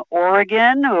from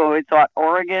Oregon, who thought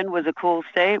Oregon was a cool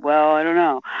state. Well, I don't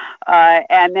know.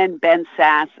 And then Ben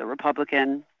Sasse, a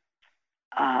Republican.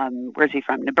 Where's he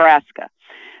from? Nebraska.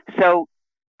 So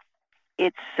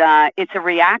it's a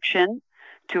reaction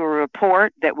to a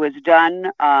report that was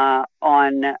done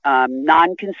on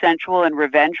non-consensual and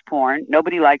revenge porn.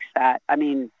 Nobody likes that. I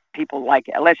mean, people like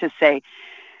it. Let's just say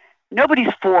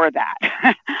nobody's for that.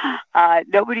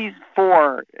 Nobody's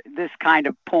for this kind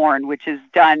of porn, which is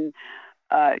done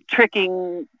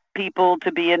tricking people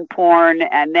to be in porn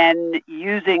and then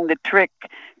using the trick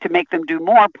to make them do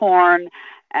more porn,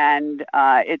 and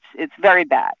it's very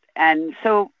bad. And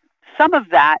so some of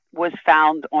that was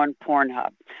found on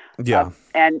Pornhub. Yeah.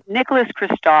 And Nicholas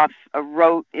Kristof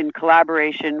wrote in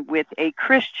collaboration with a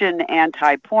Christian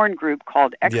anti-porn group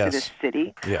called Exodus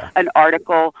City an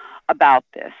article about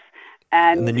this.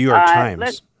 And in the New York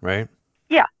Times, right?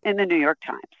 Yeah, in the New York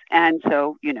Times. And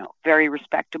so, very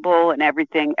respectable and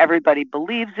everything. Everybody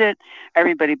believes it.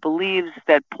 Everybody believes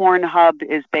that Pornhub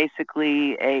is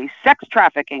basically a sex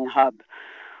trafficking hub.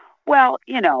 Well,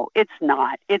 it's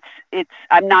not.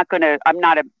 I'm not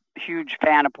a huge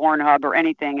fan of Pornhub or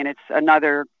anything, and it's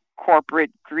another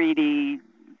corporate greedy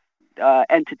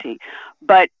entity.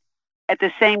 But at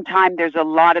the same time, there's a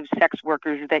lot of sex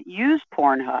workers that use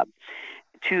Pornhub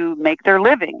to make their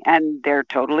living, and they're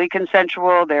totally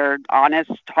consensual. They're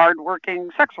honest, hardworking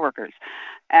sex workers,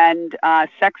 and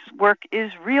sex work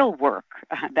is real work.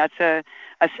 That's a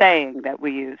saying that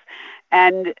we use,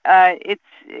 and it's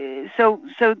so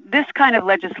this kind of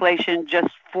legislation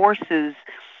just forces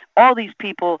all these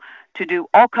people to do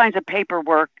all kinds of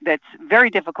paperwork that's very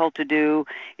difficult to do.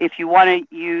 If you want to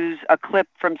use a clip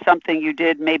from something you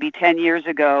did maybe 10 years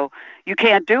ago, you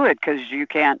can't do it because you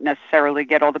can't necessarily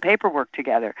get all the paperwork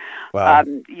together. Wow.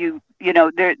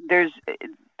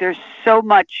 There's so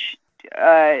much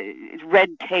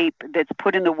red tape that's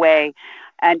put in the way,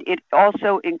 and it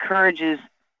also encourages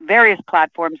various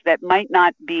platforms that might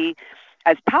not be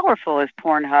as powerful as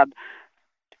Pornhub.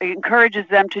 It encourages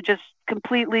them to just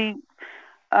completely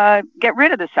get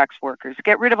rid of the sex workers,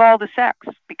 get rid of all the sex,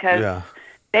 because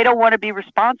they don't want to be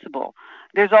responsible.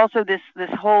 There's also this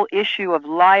whole issue of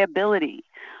liability.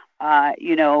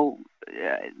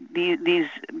 These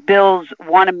bills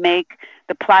want to make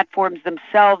the platforms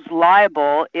themselves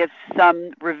liable if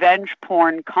some revenge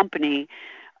porn company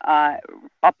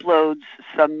uploads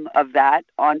some of that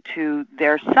onto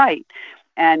their site.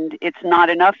 And it's not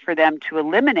enough for them to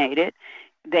eliminate it.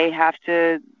 They have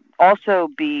to also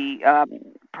be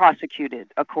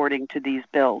prosecuted according to these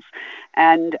bills.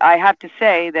 And I have to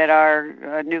say that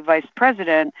our new vice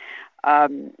president,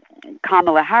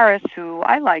 Kamala Harris, who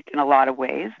I like in a lot of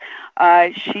ways,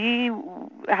 she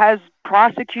has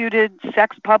prosecuted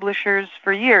sex publishers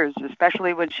for years,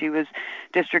 especially when she was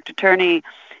district attorney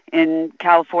in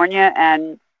California,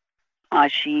 and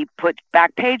she put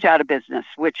Backpage out of business,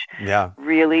 which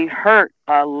really hurt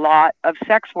a lot of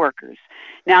sex workers.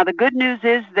 Now, the good news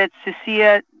is that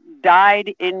CISIA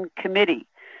died in committee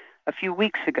a few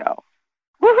weeks ago.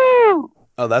 Woohoo!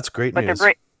 Oh, that's great news.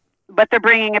 But they're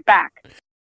bringing it back.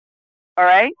 All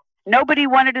right? Nobody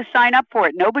wanted to sign up for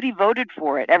it. Nobody voted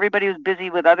for it. Everybody was busy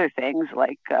with other things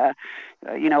like,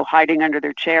 hiding under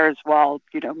their chairs while,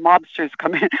 mobsters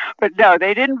come in. But no,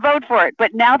 they didn't vote for it.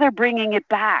 But now they're bringing it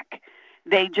back.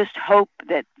 They just hope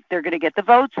that they're going to get the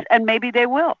votes, and maybe they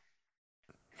will.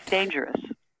 It's dangerous.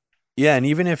 Yeah, and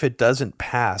even if it doesn't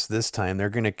pass this time, there are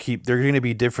going to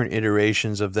be different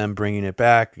iterations of them bringing it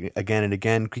back again and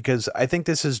again, because I think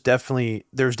there's definitely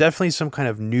some kind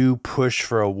of new push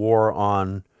for a war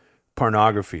on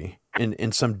pornography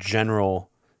in some general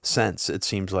sense, it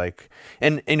seems like.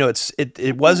 And,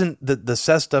 it wasn't the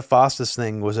Sesta Fostis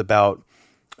thing was about,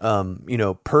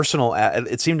 personal ad.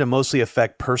 It seemed to mostly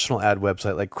affect personal ad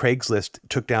website. Like Craigslist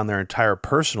took down their entire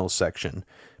personal section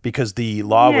because the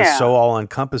law was so all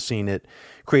encompassing. It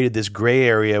created this gray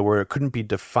area where it couldn't be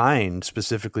defined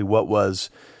specifically what was,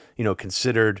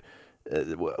 considered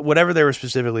whatever they were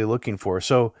specifically looking for.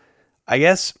 So I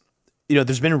guess,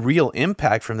 there's been a real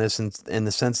impact from this in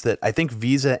the sense that I think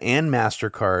Visa and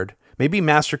MasterCard, maybe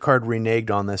MasterCard reneged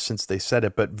on this since they said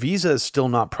it, but Visa is still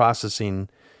not processing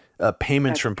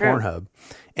payments from Pornhub.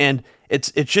 And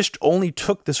it just only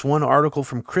took this one article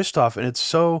from Christoph, and it's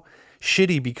so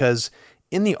shitty because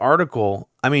in the article,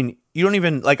 I mean, you don't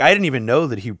even, I didn't even know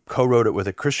that he co-wrote it with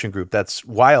a Christian group. That's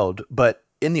wild. But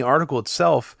in the article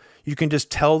itself, you can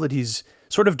just tell that he's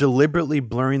sort of deliberately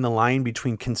blurring the line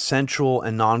between consensual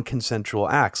and non-consensual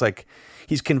acts. Like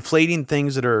he's conflating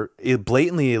things that are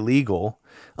blatantly illegal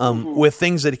with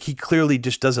things that he clearly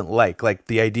just doesn't like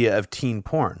the idea of teen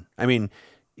porn. I mean,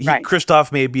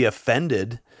 Christoph may be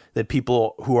offended that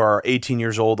people who are 18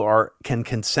 years old can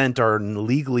consent are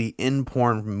legally in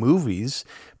porn movies,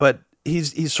 but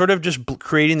he's sort of just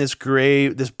creating this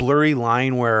blurry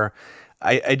line where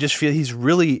I just feel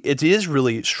it is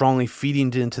really strongly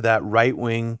feeding into that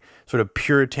right-wing sort of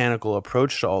puritanical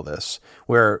approach to all this,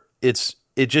 where it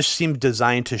just seems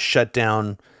designed to shut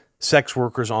down sex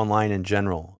workers online in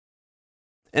general.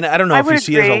 And I don't know if you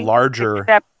see it as a larger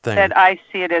thing. That I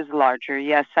see it as larger.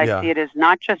 Yes, I see it as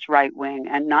not just right-wing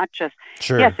and not just,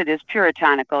 yes, it is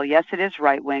puritanical. Yes, it is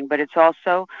right-wing, but it's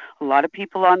also a lot of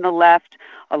people on the left,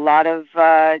 a lot of,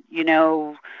 kind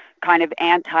of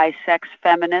anti-sex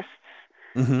feminists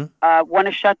want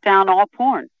to shut down all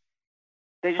porn.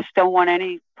 They just don't want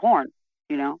any porn,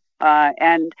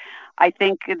 and I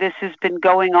think this has been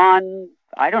going on,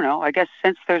 I don't know, I guess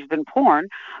since there's been porn,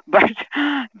 but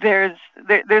there's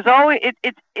always,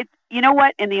 you know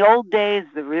what, in the old days,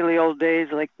 the really old days,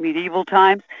 like medieval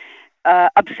times,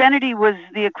 obscenity was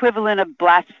the equivalent of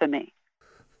blasphemy.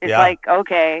 It's like,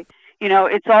 okay,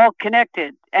 it's all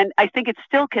connected. And I think it's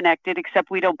still connected, except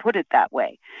we don't put it that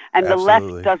way. And the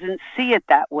left doesn't see it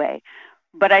that way.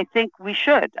 But I think we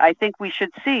should. I think we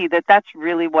should see that that's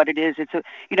really what it is. It's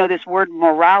this word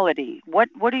morality. What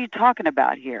are you talking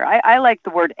about here? I like the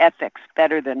word ethics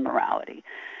better than morality,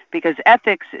 because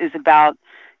ethics is about,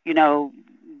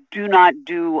 do not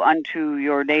do unto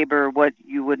your neighbor what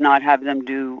you would not have them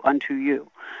do unto you.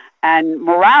 And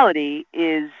morality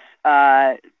is,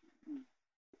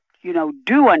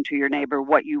 do unto your neighbor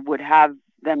what you would have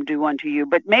them do unto you.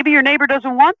 But maybe your neighbor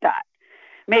doesn't want that.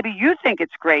 Maybe you think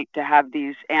it's great to have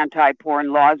these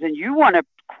anti-porn laws and you want to,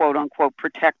 quote unquote,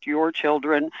 protect your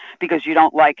children because you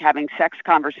don't like having sex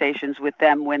conversations with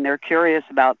them when they're curious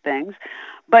about things.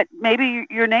 But maybe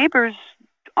your neighbors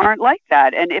aren't like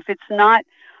that. And if it's not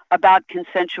about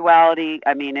consensuality,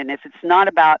 and if it's not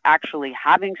about actually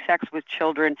having sex with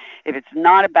children, if it's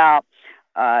not about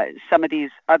some of these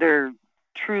other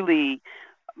truly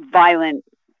violent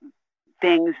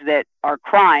things that are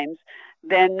crimes,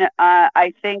 then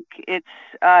I think it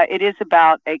is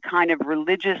about a kind of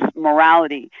religious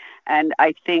morality. And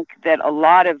I think that a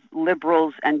lot of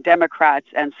liberals and Democrats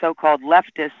and so-called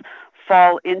leftists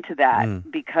fall into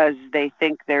that because they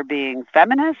think they're being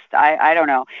feminist. I don't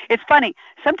know. It's funny.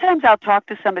 Sometimes I'll talk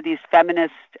to some of these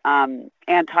feminist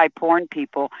anti-porn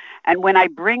people, and when I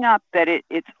bring up that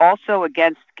it's also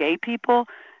against gay people,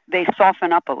 they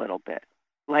soften up a little bit.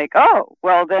 Like, oh,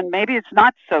 well, then maybe it's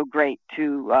not so great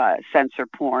to censor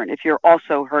porn if you're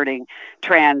also hurting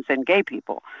trans and gay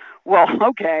people. Well,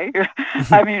 okay.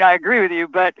 I agree with you,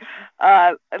 but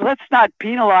let's not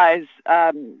penalize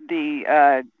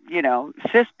the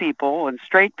cis people and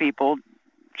straight people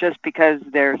just because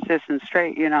they're cis and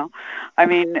straight.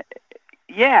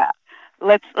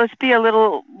 Let's be a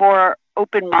little more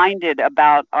open-minded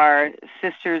about our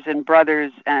sisters and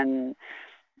brothers and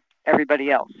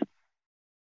everybody else.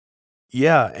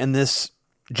 Yeah, and this,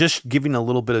 just giving a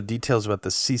little bit of details about the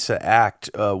CISA Act,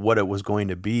 what it was going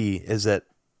to be, is that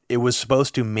it was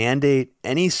supposed to mandate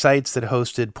any sites that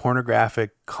hosted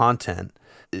pornographic content.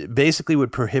 It basically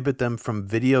would prohibit them from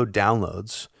video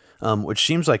downloads, which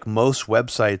seems like most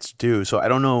websites do. So I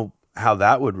don't know how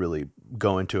that would really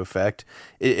go into effect.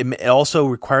 It also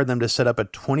required them to set up a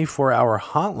 24-hour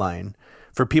hotline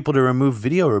for people to remove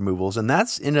video removals, and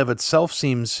that's in of itself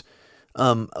seems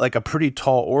like a pretty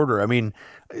tall order.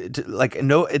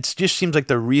 It just seems like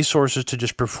the resources to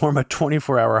just perform a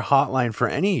 24-hour hotline for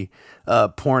any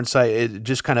porn site, it's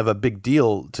just kind of a big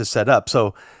deal to set up.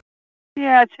 So,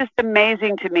 yeah, it's just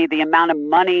amazing to me the amount of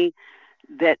money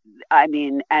that I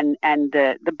mean, and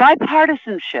the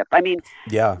bipartisanship. I mean,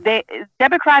 Yeah.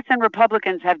 Democrats and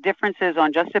Republicans have differences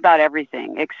on just about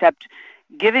everything, except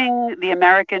giving the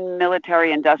American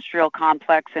military-industrial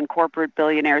complex and corporate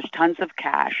billionaires tons of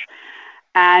cash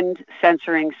and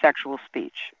censoring sexual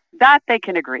speech. That they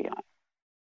can agree on.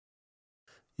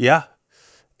 Yeah.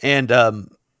 And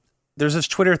there's this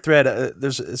Twitter thread.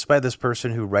 It's by this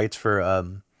person who writes for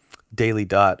Daily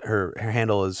Dot. Her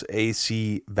handle is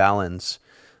AC Valens,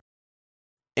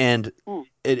 and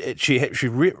she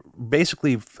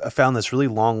basically found this really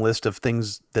long list of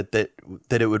things that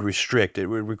it would restrict. It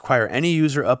would require any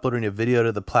user uploading a video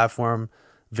to the platform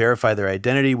verify their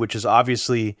identity, which is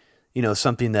obviously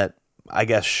something that I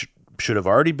guess should have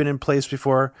already been in place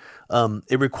before.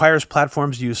 It requires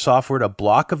platforms to use software to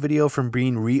block a video from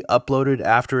being re-uploaded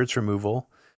after its removal.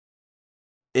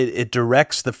 It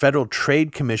directs the Federal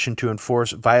Trade Commission to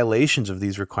enforce violations of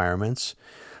these requirements.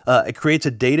 It creates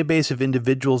a database of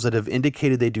individuals that have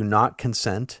indicated they do not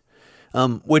consent,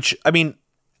 which, I mean,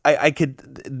 I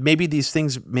could, maybe these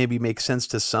things maybe make sense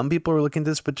to some people who are looking at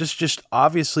this, but just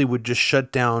obviously would just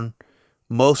shut down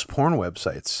most porn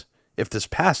websites. If this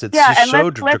passed, it's just so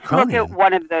draconian. Let's look at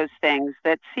one of those things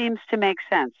that seems to make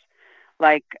sense.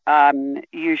 Like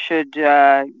you should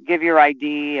give your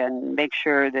ID and make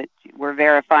sure that we're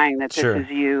verifying that this is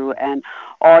you, and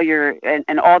all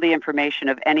all the information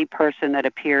of any person that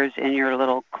appears in your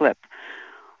little clip.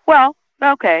 Well,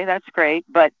 okay, that's great,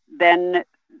 but then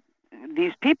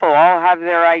these people all have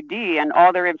their ID and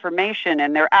all their information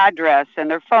and their address and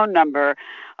their phone number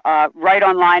right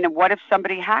online. And what if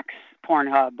somebody hacks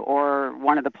Pornhub or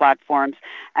one of the platforms,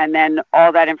 and then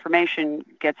all that information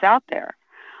gets out there?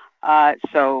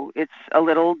 So it's a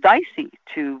little dicey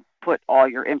to put all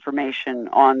your information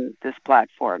on this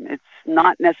platform. It's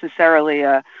not necessarily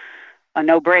a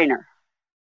no-brainer.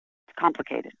 It's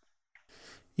complicated.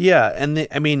 Yeah, and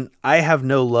I mean, I have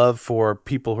no love for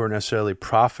people who are necessarily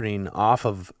profiting off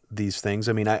of these things.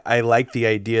 I mean, I like the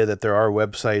idea that there are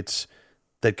websites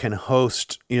that can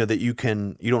host, that you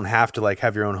don't have to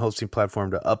have your own hosting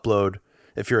platform to upload.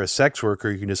 If you're a sex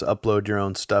worker, you can just upload your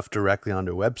own stuff directly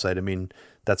onto a website. I mean,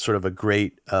 that's sort of a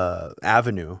great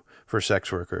avenue for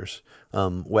sex workers.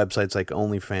 Websites like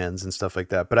OnlyFans and stuff like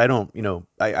that. But I don't,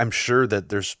 I'm sure that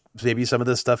there's maybe some of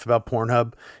this stuff about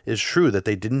Pornhub is true, that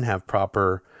they didn't have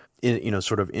proper,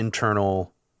 sort of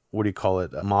internal,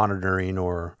 monitoring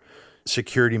or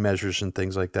security measures and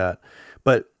things like that.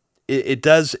 But it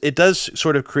does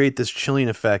sort of create this chilling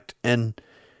effect. And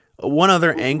one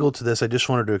other angle to this I just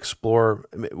wanted to explore.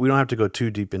 We don't have to go too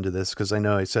deep into this because I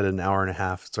know I said an hour and a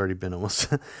half. It's already been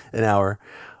almost an hour.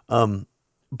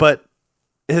 But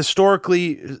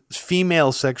historically,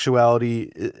 female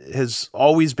sexuality has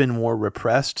always been more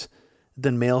repressed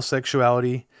than male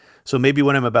sexuality. So maybe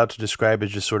what I'm about to describe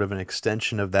is just sort of an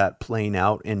extension of that playing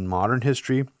out in modern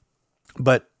history.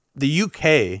 But the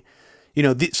UK,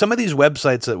 some of these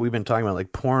websites that we've been talking about,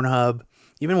 like Pornhub,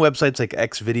 even websites like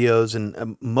Xvideos,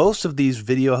 and most of these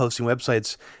video hosting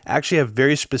websites actually have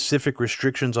very specific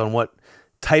restrictions on what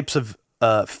types of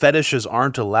fetishes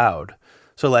aren't allowed.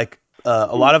 So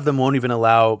a lot of them won't even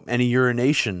allow any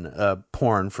urination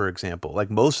porn, for example. Like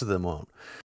most of them won't.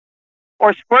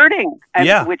 Or squirting,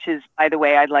 which is, by the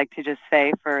way, I'd like to just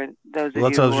say for those of you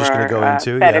who are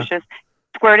fetishists,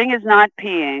 squirting is not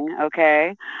peeing,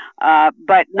 okay?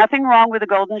 But nothing wrong with a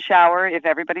golden shower if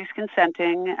everybody's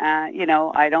consenting.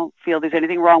 I don't feel there's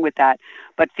anything wrong with that.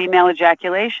 But female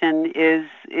ejaculation is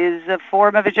a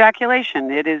form of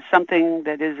ejaculation. It is something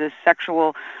that is a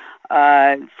sexual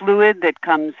fluid that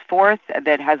comes forth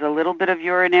that has a little bit of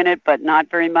urine in it, but not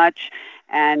very much.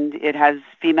 And it has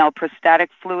female prostatic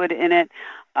fluid in it.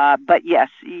 But yes,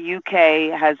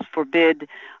 UK has forbid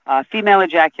female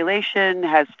ejaculation,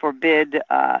 has forbid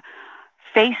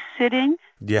face sitting.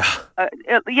 Yeah.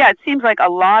 It seems like a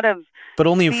lot of but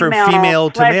only for female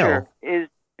to male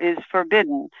is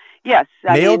forbidden. Yes,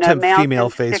 male to male female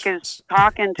can face. Stick his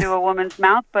cock into a woman's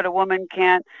mouth, but a woman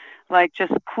can't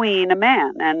just queen a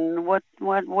man. And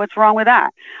what's wrong with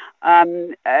that?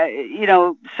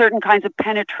 Certain kinds of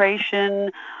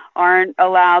penetration aren't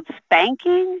allowed.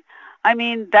 Spanking, I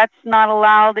mean, that's not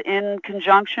allowed in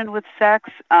conjunction with sex.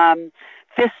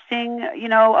 Fisting,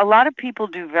 a lot of people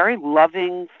do very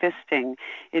loving fisting.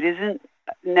 It isn't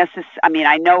necessary. I mean,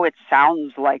 I know it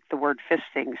sounds like the word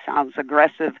fisting sounds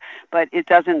aggressive, but it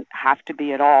doesn't have to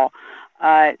be at all.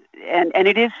 And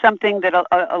it is something that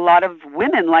a lot of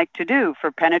women like to do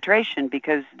for penetration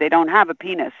because they don't have a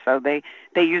penis, so they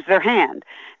use their hand,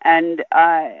 and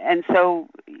so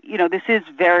this is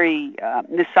very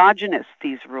misogynist,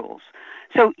 these rules.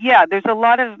 So yeah, there's a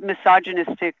lot of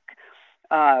misogynistic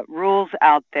rules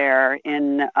out there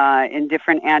in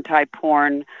different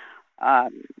anti-porn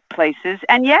places,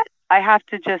 and yet I have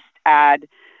to just add,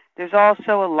 there's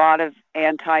also a lot of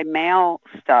anti-male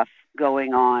stuff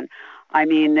going on. I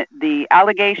mean, the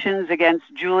allegations against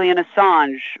Julian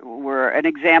Assange were an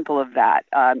example of that.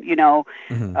 That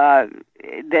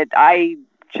I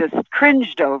just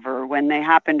cringed over when they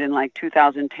happened in like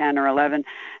 2010 or 11,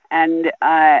 and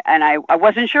I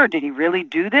wasn't sure. Did he really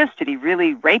do this? Did he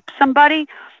really rape somebody?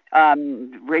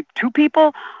 Rape two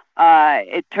people?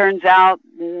 It turns out,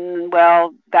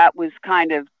 well, that was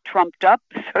kind of trumped up,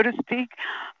 so to speak.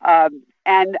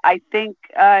 And I think,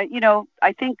 I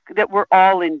think that we're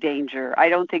all in danger. I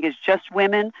don't think it's just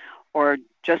women or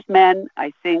just men.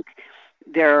 I think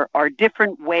there are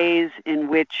different ways in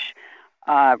which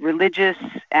religious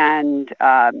and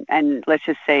let's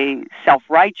just say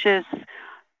self-righteous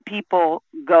people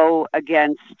go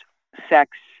against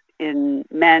sex in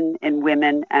men, in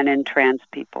women, and in trans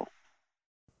people.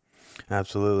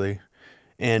 Absolutely.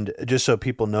 And just so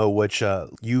people know which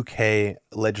UK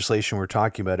legislation we're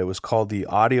talking about, it was called the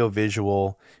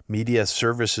Audiovisual Media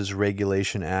Services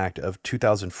Regulation Act of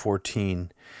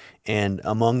 2014. And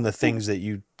among the things that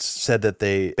you said that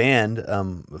they banned,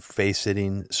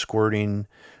 face-sitting, squirting,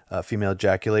 female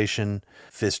ejaculation,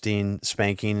 fisting,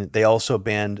 spanking, they also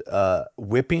banned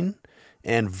whipping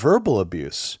and verbal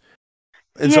abuse.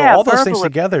 And so all those things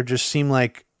together just seem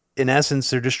like, in essence,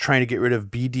 they're just trying to get rid of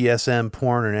BDSM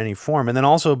porn in any form. And then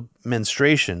also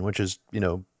menstruation, which is,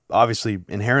 obviously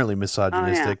inherently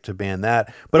misogynistic to ban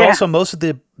that. But also most of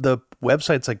the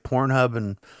websites like Pornhub,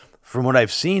 and from what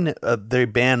I've seen,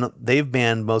 they've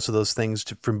banned most of those things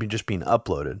from just being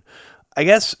uploaded. I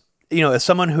guess, as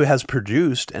someone who has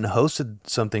produced and hosted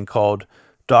something called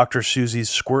Dr. Susie's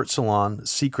Squirt Salon,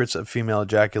 Secrets of Female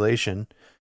Ejaculation,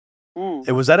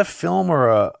 was that a film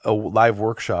or a live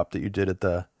workshop that you did at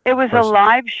the... It was a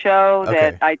live show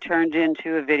that I turned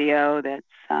into a video that's,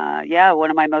 one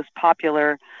of my most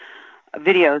popular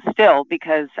videos still,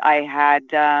 because I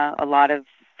had a lot of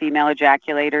female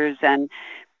ejaculators and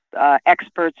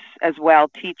experts as well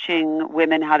teaching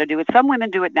women how to do it. Some women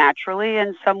do it naturally,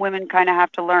 and some women kind of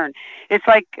have to learn. It's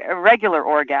like a regular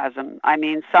orgasm. I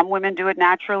mean, some women do it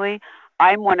naturally.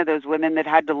 I'm one of those women that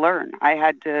had to learn. I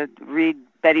had to read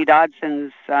Betty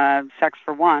Dodson's Sex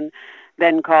for One,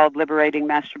 then called Liberating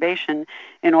Masturbation,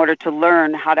 in order to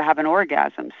learn how to have an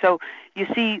orgasm. So you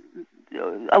see,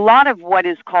 a lot of what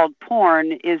is called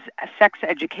porn is sex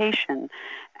education,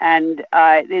 and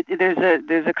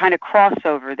there's a kind of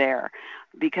crossover there,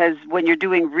 because when you're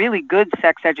doing really good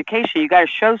sex education, you got to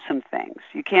show some things.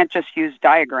 You can't just use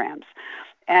diagrams,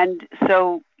 and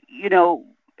so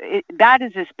that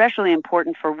is especially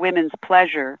important for women's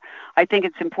pleasure. I think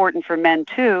it's important for men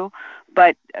too,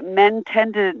 but men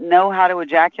tend to know how to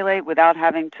ejaculate without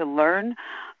having to learn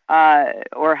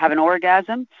or have an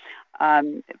orgasm.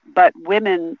 But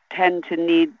women tend to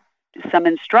need some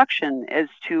instruction as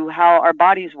to how our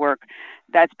bodies work.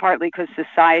 That's partly because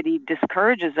society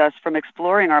discourages us from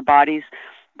exploring our bodies,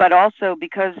 but also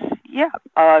because,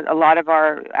 a lot of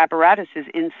our apparatus is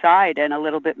inside and a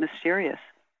little bit mysterious.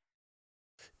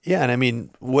 Yeah, and I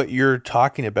mean, what you're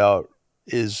talking about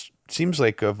seems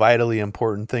like a vitally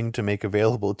important thing to make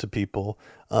available to people.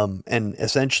 And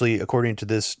essentially, according to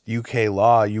this UK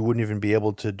law, you wouldn't even be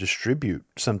able to distribute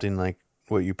something like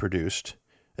what you produced.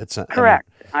 It's correct.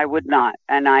 I would not,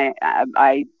 and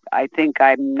I think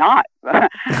I'm not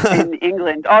in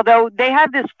England. Although they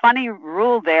have this funny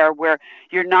rule there where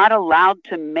you're not allowed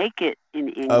to make it in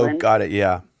England. Oh, got it.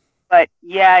 Yeah. But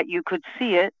you could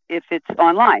see it if it's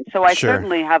online. So I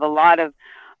certainly have a lot of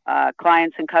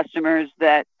clients and customers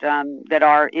that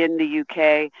are in the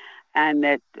UK and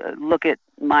that look at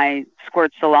my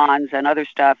squirt salons and other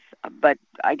stuff. But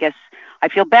I guess I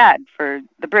feel bad for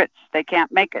the Brits. They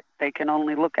can't make it. They can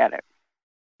only look at it.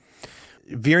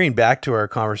 Veering back to our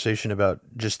conversation about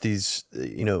just these,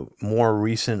 more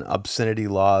recent obscenity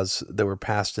laws that were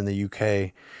passed in the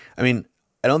UK. I mean,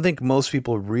 I don't think most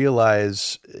people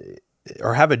realize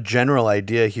or have a general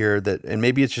idea here that, and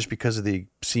maybe it's just because of the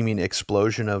seeming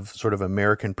explosion of sort of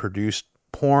American produced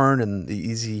porn and the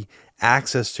easy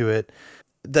access to it,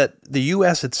 that the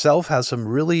U.S. itself has some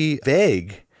really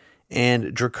vague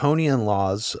and draconian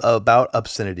laws about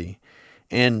obscenity.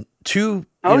 And two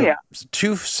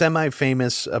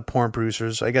semi-famous porn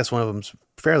producers, I guess one of them's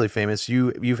fairly famous.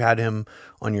 You've had him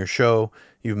on your show.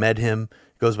 You've met him.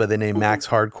 He goes by the name Max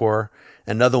Hardcore.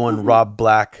 Another one, Rob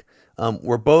Black.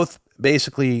 Were both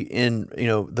basically in,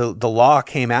 the law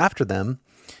came after them.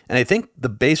 And I think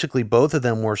basically both of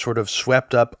them were sort of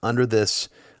swept up under this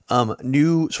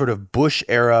new sort of Bush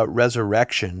era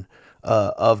resurrection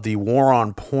of the War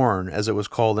on Porn, as it was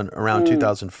called in around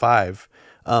 2005,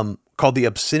 called the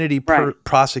Obscenity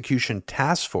Prosecution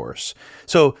Task Force.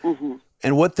 So,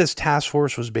 and what this task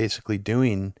force was basically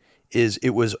doing is it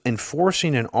was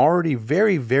enforcing an already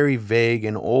very, very vague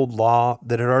and old law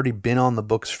that had already been on the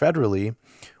books federally,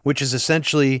 which is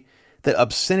essentially that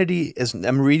obscenity is,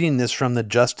 I'm reading this from the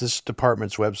Justice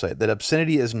Department's website, that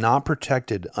obscenity is not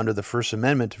protected under the First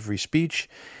Amendment to free speech,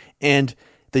 and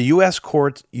the U.S.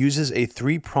 court uses a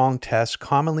three-pronged test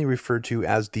commonly referred to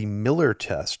as the Miller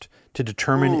test to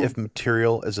determine if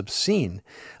material is obscene.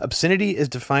 Obscenity is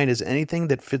defined as anything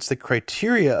that fits the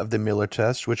criteria of the Miller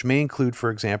test, which may include, for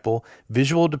example,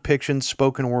 visual depictions,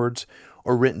 spoken words,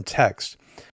 or written text.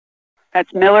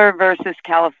 That's Miller versus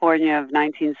California of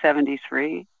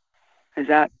 1973. Is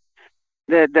that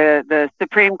the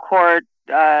Supreme Court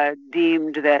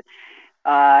deemed that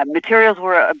materials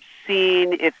were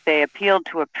obscene if they appealed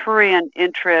to a prurient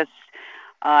interest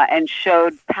and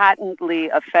showed patently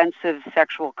offensive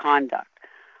sexual conduct,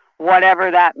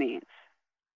 whatever that means.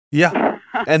 Yeah,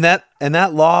 and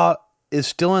that law is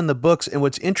still in the books. And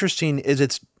what's interesting is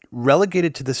it's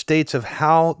relegated to the states of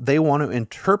how they want to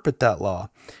interpret that law,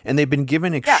 and they've been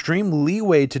given extreme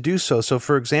leeway to do so. So,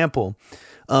 for example,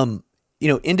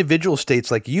 individual states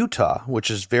like Utah,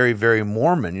 which is very, very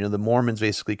Mormon. The Mormons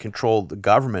basically control the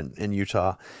government in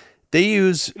Utah. They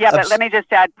use... Yeah, but let me just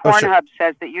add, Pornhub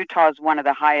says that Utah is one of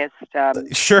the highest...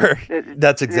 sure,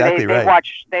 that's exactly right.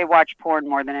 They watch porn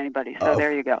more than anybody, so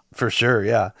there you go. For sure,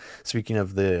 yeah. Speaking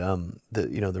of the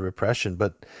repression,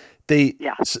 but the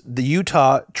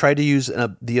Utah tried to use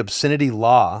the obscenity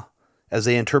law, as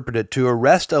they interpret it, to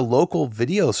arrest a local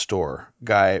video store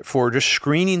guy for just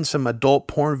screening some adult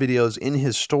porn videos in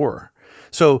his store.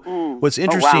 So what's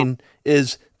interesting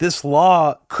is this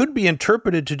law could be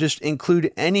interpreted to just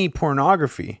include any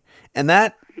pornography. And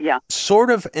that sort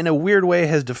of, in a weird way,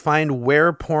 has defined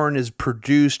where porn is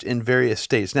produced in various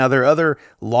states. Now, there are other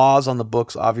laws on the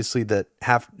books, obviously, that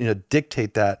have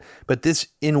dictate that. But this,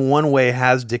 in one way,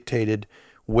 has dictated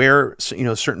where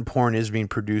certain porn is being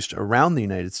produced around the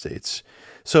United States.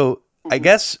 So I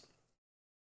guess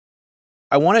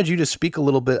I wanted you to speak a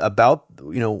little bit about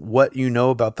what you know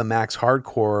about the Max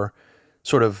Hardcore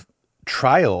sort of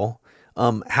trial,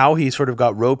 how he sort of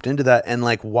got roped into that, and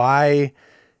like why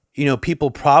people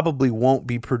probably won't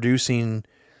be producing.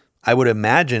 I would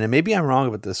imagine, and maybe I'm wrong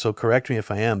about this, so correct me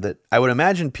if I am, that I would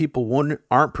imagine people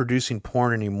aren't producing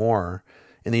porn anymore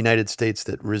in the United States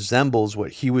that resembles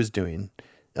what he was doing.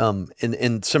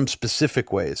 In some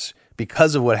specific ways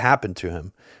because of what happened to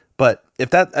him. But if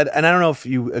that, and I don't know if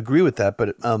you agree with that,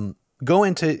 but go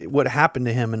into what happened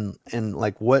to him and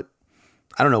like what,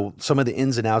 I don't know, some of the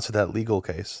ins and outs of that legal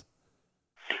case.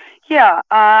 Yeah,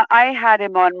 I had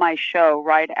him on my show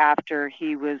right after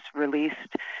he was released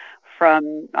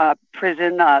from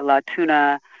prison, La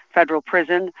Tuna Federal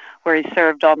Prison, where he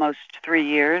served almost 3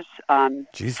 years.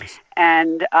 Jesus.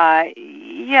 And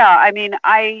I mean,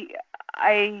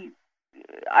 I'm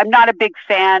not a big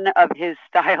fan of his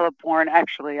style of porn.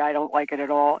 Actually, I don't like it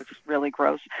at all. It's really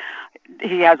gross.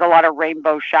 He has a lot of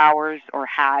rainbow showers, or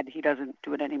had. He doesn't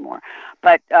do it anymore.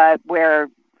 But where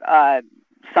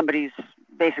somebody's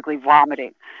basically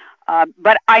vomiting.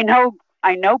 But I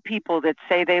know people that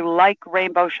say they like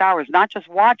rainbow showers, not just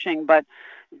watching, but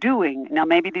doing. Now,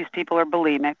 maybe these people are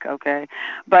bulimic, okay?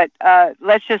 But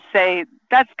let's just say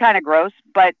that's kind of gross.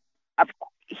 But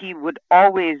he would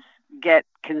always get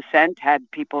consent, had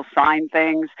people sign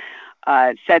things,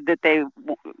 said that they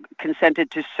consented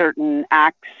to certain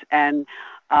acts, and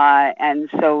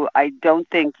so I don't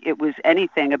think it was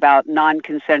anything about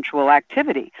non-consensual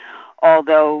activity.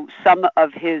 Although some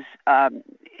of his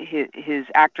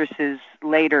actresses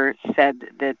later said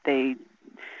that they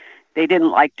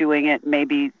didn't like doing it.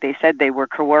 Maybe they said they were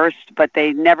coerced, but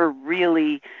they never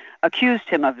really accused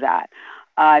him of that.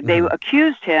 They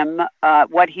accused him,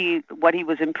 what he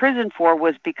was in prison for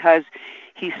was because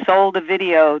he sold a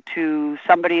video to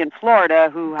somebody in Florida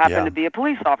who happened to be a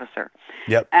police officer.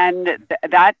 Yep. And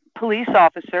that police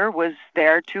officer was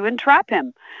there to entrap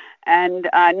him. And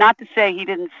not to say he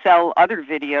didn't sell other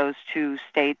videos to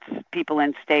people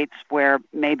in states where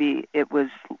maybe it was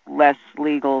less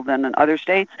legal than in other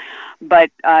states,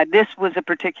 but this was a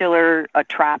particular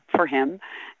trap for him.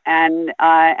 And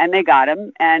they got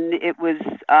him, and it was,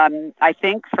 I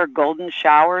think, for golden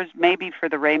showers, maybe for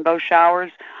the rainbow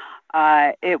showers.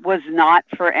 It was not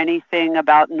for anything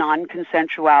about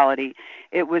non-consensuality.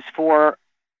 It was for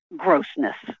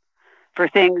grossness, for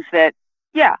things that,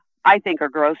 I think are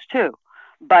gross too.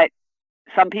 But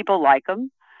some people like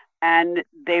them, and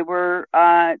they were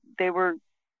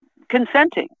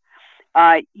consenting.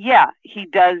 Yeah, he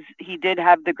does. He did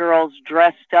have the girls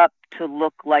dressed up to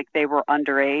look like they were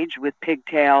underage with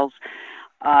pigtails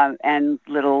and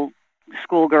little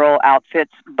schoolgirl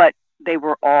outfits, but they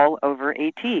were all over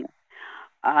 18.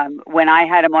 When I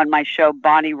had him on my show,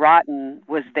 Bonnie Rotten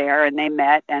was there, and they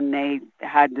met, and they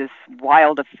had this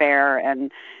wild affair,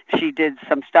 and she did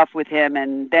some stuff with him,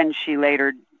 and then she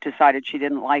later decided she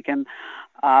didn't like him.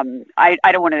 I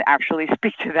don't want to actually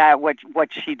speak to that, what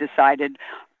she decided,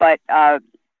 but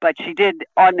she did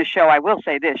on the show. I will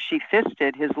say this: she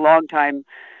fisted his longtime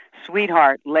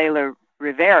sweetheart, Layla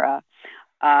Rivera,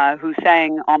 who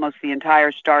sang almost the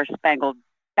entire Star Spangled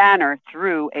Banner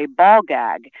through a ball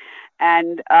gag.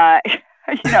 And, I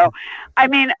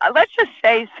mean, let's just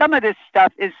say some of this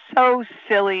stuff is so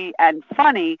silly and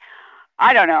funny.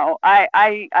 I don't know.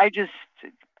 I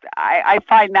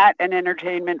find that an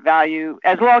entertainment value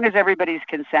as long as everybody's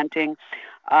consenting.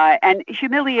 And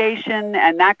humiliation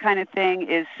and that kind of thing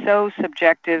is so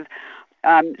subjective.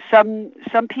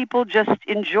 Some people just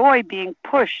enjoy being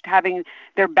pushed, having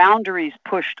their boundaries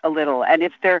pushed a little, and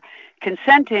if they're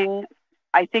consenting,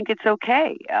 I think it's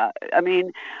okay.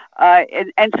 And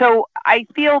so I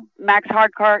feel Max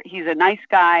Hardcore, he's a nice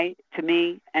guy to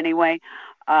me anyway.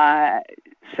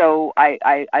 So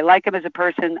I like him as a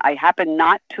person. I happen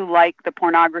not to like the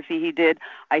pornography he did.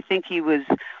 I think he was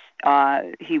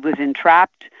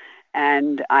entrapped,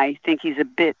 and I think he's a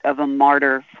bit of a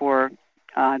martyr for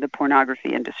the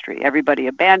pornography industry. Everybody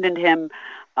abandoned him.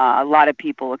 A lot of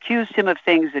people accused him of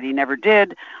things that he never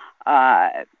did.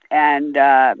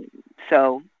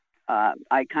 So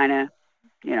I kind of,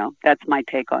 that's my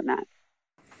take on that.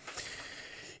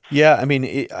 Yeah, I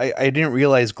mean, I didn't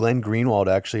realize Glenn Greenwald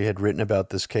actually had written about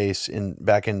this case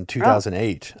back in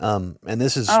 2008. And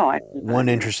this is one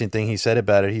interesting thing he said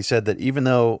about it. He said that even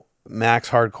though Max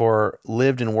Hardcore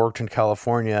lived and worked in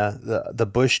California, the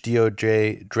Bush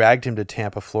DOJ dragged him to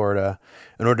Tampa, Florida,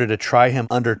 in order to try him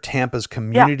under Tampa's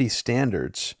community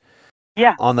standards.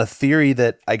 Yeah. On the theory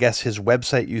that, I guess, his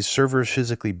website used servers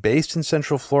physically based in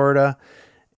Central Florida.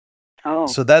 Oh.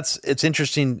 So it's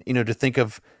interesting, to think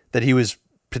of that he was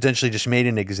potentially just made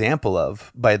an example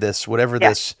of by this, whatever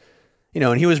this,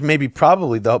 and he was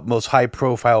probably the most high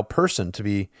profile person to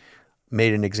be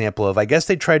made an example of. I guess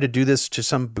they tried to do this to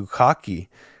some bukkake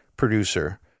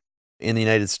producer in the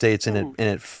United States, and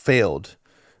it failed.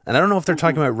 And I don't know if they're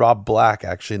talking about Rob Black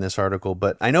actually in this article,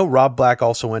 but I know Rob Black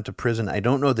also went to prison. I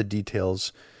don't know the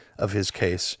details of his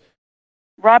case.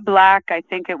 Rob Black, I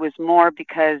think it was more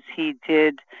because he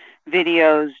did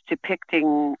videos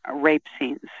depicting rape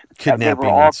scenes. Kidnapping they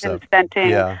were all and stuff.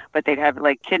 Consenting, but they'd have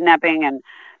like kidnapping and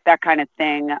that kind of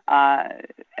thing.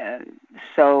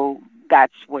 So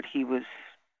that's what he was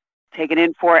taken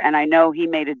in for. And I know he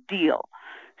made a deal.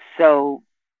 So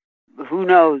who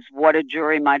knows what a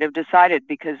jury might have decided,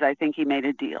 because I think he made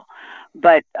a deal.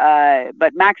 But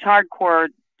Max Hardcore,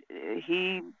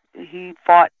 he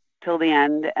fought till the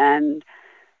end, and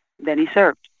then he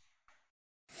served.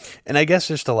 And I guess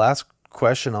just the last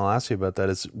question I'll ask you about that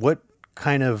is, what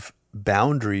kind of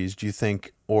boundaries do you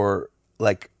think, or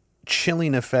like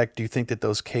chilling effect, do you think that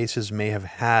those cases may have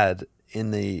had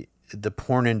in the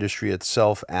porn industry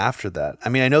itself after that? I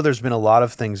mean, I know there's been a lot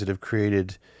of things that have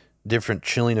created different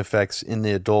chilling effects in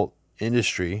the adult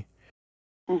industry.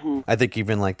 I think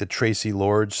even like the Tracy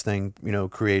Lords thing,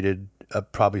 created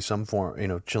probably some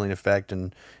form, chilling effect,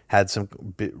 and had some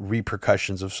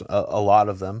repercussions of a lot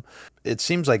of them. It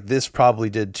seems like this probably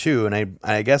did too. And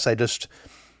I guess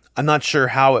I'm not sure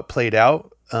how it played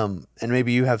out. And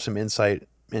maybe you have some insight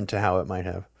into how it might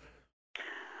have.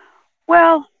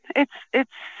 Well, it's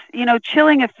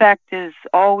chilling effect is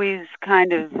always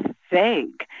kind of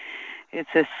vague.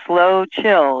 It's a slow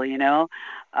chill,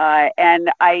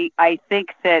 and I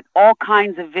think that all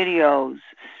kinds of videos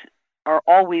are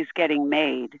always getting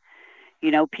made.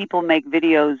 People make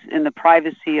videos in the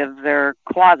privacy of their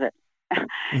closet.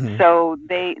 So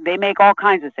they make all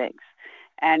kinds of things.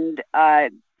 And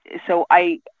so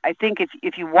I think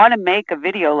if you want to make a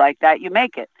video like that, you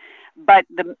make it. But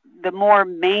the more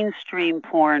mainstream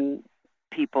porn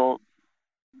people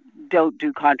don't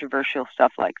do controversial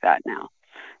stuff like that now.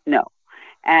 No.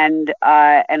 And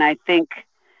I think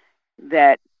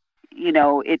that,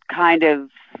 it kind of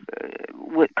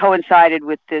coincided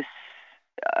with this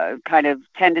kind of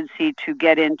tendency to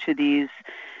get into these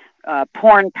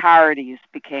porn parodies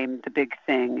became the big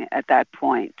thing at that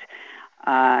point.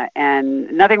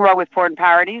 And nothing wrong with porn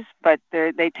parodies, but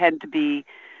they tend to be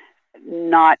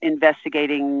not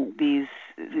investigating these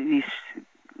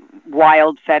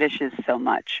wild fetishes so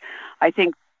much. I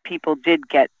think people did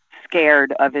get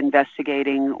scared of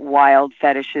investigating wild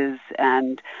fetishes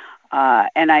and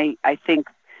And I think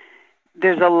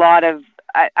there's a lot of,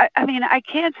 I mean, I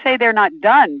can't say they're not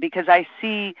done, because I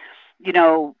see,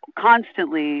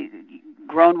 constantly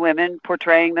grown women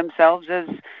portraying themselves as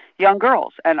young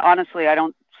girls. And honestly, I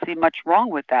don't see much wrong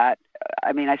with that.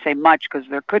 I mean, I say much because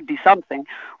there could be something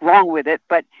wrong with it.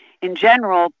 But in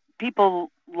general,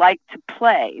 people like to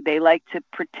play. They like to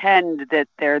pretend that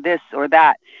they're this or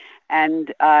that.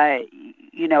 And,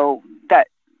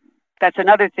 that's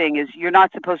another thing, is you're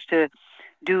not supposed to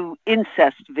do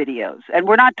incest videos. And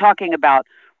we're not talking about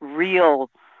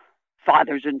real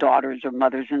fathers and daughters, or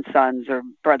mothers and sons, or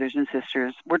brothers and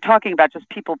sisters. We're talking about just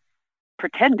people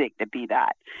pretending to be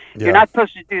that. Yeah. You're not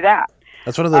supposed to do that.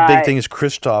 That's one of the big things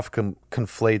Christoph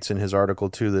conflates in his article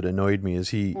too, that annoyed me, is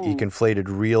he conflated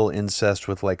real incest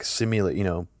with like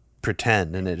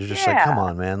pretend. And it's just like, come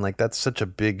on, man. Like, that's such a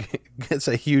it's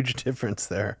a huge difference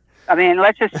there. I mean,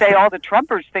 let's just say all the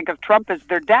Trumpers think of Trump as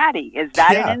their daddy. Is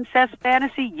that an incest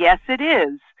fantasy? Yes, it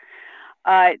is.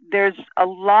 There's a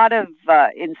lot of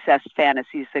incest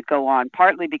fantasies that go on,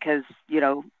 partly because,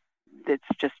 it's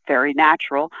just very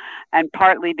natural, and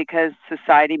partly because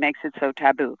society makes it so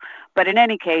taboo. But in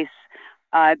any case,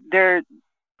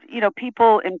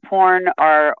 people in porn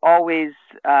are always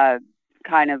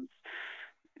kind of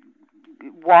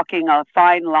walking a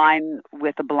fine line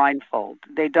with a blindfold.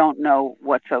 They don't know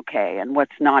what's okay and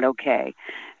what's not okay.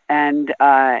 And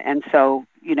so,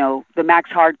 the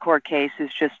Max Hardcore case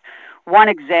is just one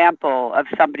example of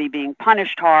somebody being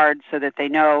punished hard so that they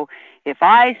know, if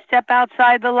I step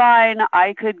outside the line,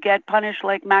 I could get punished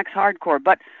like Max Hardcore.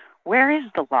 But where is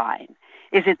the line?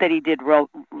 Is it that he did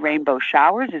rainbow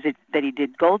showers? Is it that he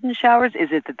did golden showers?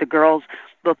 Is it that the girls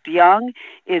looked young?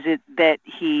 Is it that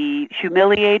he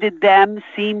humiliated them,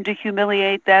 seemed to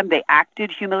humiliate them? They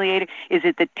acted humiliated? Is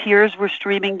it that tears were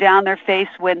streaming down their face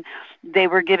when they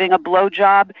were giving a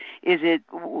blowjob? Is it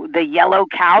the yellow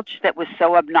couch that was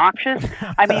so obnoxious?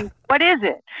 I mean, what is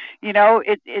it?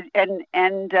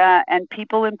 And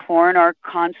people in porn are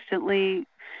constantly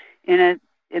in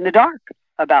the dark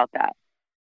about that.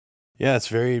 Yeah, it's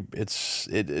very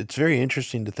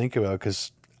interesting to think about,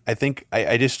 because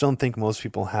I just don't think most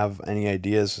people have any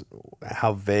ideas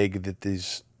how vague that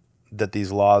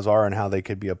these laws are and how they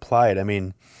could be applied. I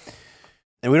mean,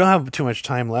 and we don't have too much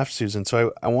time left, Susan,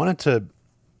 so I wanted to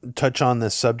touch on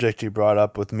this subject you brought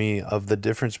up with me of the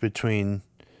difference between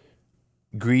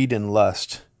greed and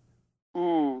lust.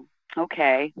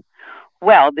 Okay.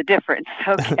 Well, the difference.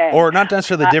 Okay. Or not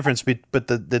necessarily the difference, but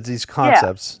these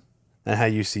concepts. Yeah. And how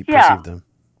you perceive them.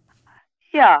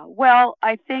 Yeah, well,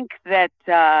 I think that,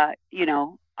 I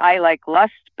like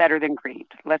lust better than greed.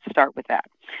 Let's start with that.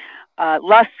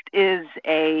 Lust is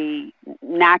a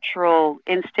natural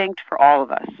instinct for all of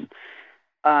us.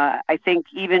 I think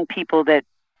even people that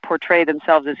portray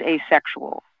themselves as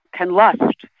asexual can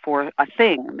lust for a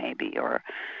thing, maybe, or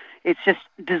it's just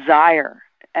desire.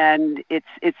 And it's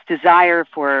desire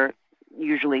for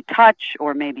usually touch,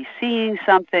 or maybe seeing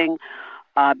something,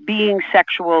 being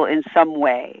sexual in some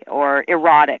way, or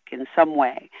erotic in some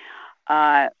way.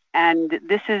 And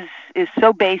this is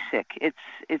so basic.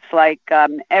 It's like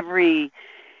every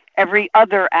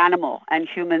other animal, and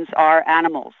humans are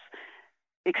animals,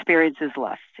 experiences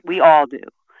lust. We all do.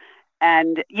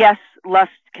 And yes,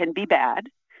 lust can be bad.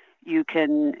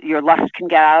 Your lust can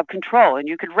get out of control, and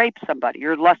you could rape somebody.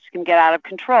 Your lust can get out of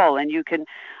control, and you can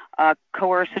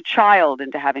coerce a child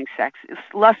into having sex.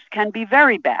 Lust can be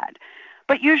very bad.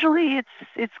 But usually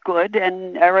it's good,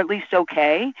 or at least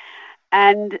okay,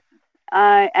 and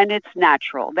it's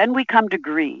natural. Then we come to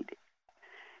greed.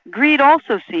 Greed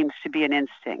also seems to be an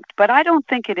instinct, but I don't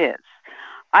think it is.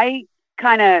 I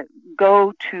kind of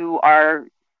go to our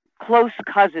close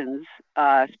cousins.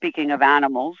 Speaking of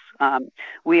animals,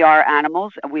 we are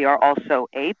animals, and we are also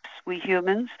apes, we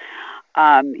humans.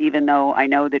 Even though I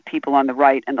know that people on the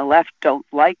right and the left don't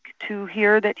like to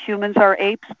hear that humans are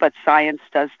apes, but science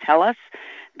does tell us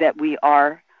that we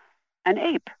are an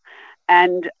ape.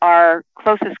 And our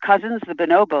closest cousins, the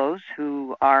bonobos,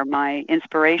 who are my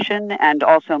inspiration and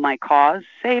also my cause,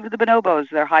 save the bonobos,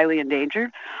 they're highly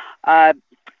endangered.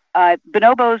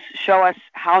 Bonobos show us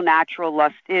how natural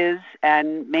lust is,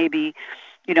 and maybe,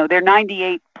 they're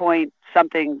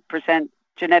 98-point-something%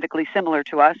 genetically similar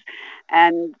to us,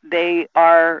 and they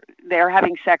are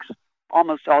having sex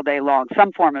almost all day long,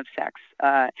 some form of sex,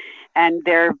 and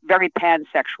they're very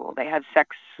pansexual. They have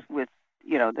sex with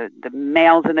the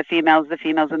males and the females, the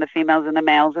females and the females, and the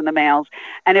males and the males,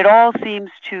 and it all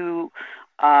seems to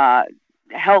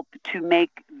help to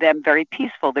make them very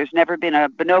peaceful. There's never been a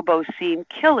bonobo seen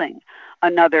killing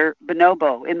another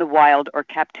bonobo in the wild or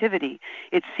captivity.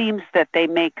 It seems that they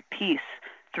make peace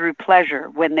through pleasure.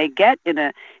 When they get in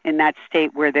that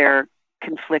state where they're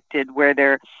conflicted, where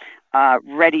they're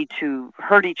ready to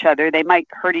hurt each other, they might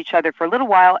hurt each other for a little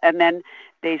while, and then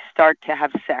they start to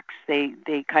have sex. They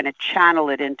kind of channel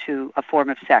it into a form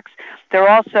of sex. They're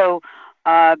also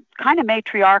kind of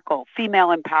matriarchal, female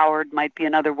empowered might be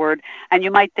another word. And you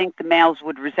might think the males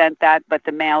would resent that, but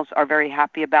the males are very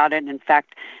happy about it. And in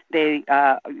fact, they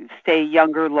stay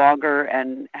younger, longer,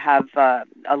 and have a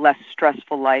less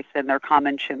stressful life than their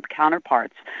common chimp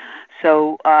counterparts.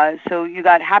 So you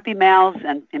got happy males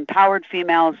and empowered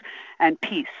females and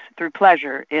peace through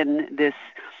pleasure in this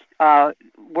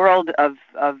world of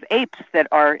apes that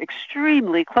are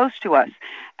extremely close to us,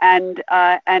 and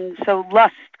so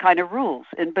lust kind of rules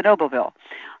in Bonoboville,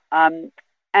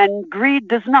 and greed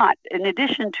does not. In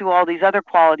addition to all these other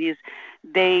qualities,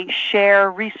 they share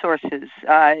resources,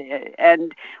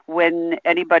 and when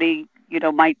anybody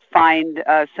might find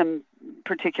some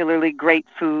particularly great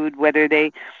food, whether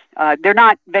they're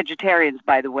not vegetarians,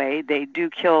 by the way, they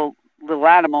do kill little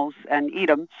animals and eat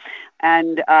them,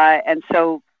 and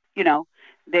so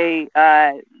they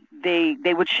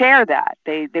would share that.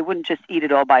 They wouldn't just eat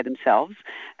it all by themselves.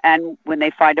 And when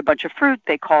they find a bunch of fruit,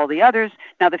 they call the others.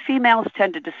 Now, the females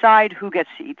tend to decide who gets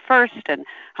to eat first and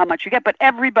how much you get, but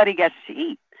everybody gets to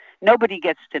eat. Nobody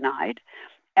gets denied.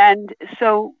 And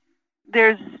so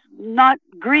there's not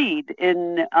greed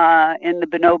in the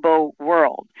bonobo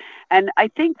world. And I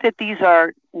think that these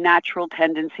are natural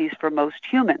tendencies for most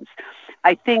humans.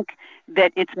 I think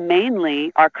that it's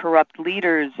mainly our corrupt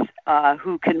leaders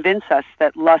who convince us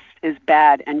that lust is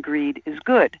bad and greed is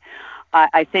good.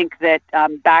 I think that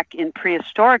back in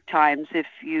prehistoric times, if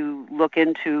you look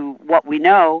into what we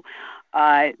know,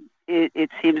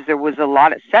 it seems there was a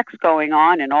lot of sex going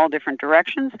on in all different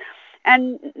directions,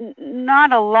 and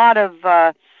not a lot of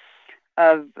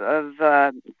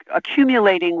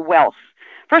accumulating wealth.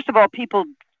 First of all, people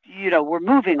were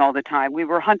moving all the time. We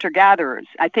were hunter-gatherers.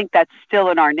 I think that's still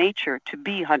in our nature to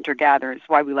be hunter-gatherers,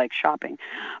 why we like shopping.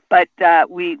 But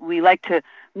we like to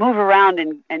move around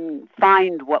and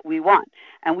find what we want.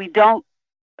 And we don't,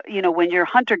 when you're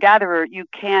hunter-gatherer, you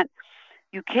can't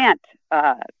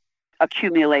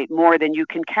accumulate more than you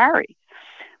can carry.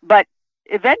 But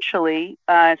eventually,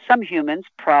 some humans,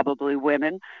 probably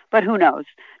women, but who knows,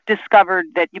 discovered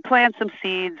that you plant some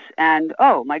seeds and,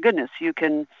 oh my goodness, you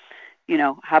can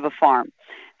have a farm.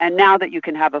 And now that you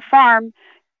can have a farm,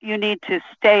 you need to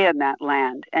stay in that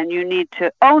land and you need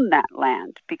to own that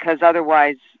land, because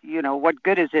otherwise, what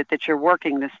good is it that you're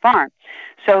working this farm?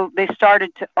 So they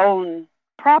started to own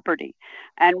property.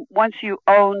 And once you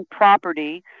own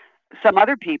property, some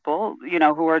other people,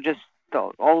 who are just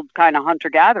the old kind of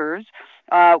hunter-gatherers,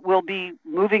 will be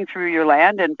moving through your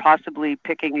land and possibly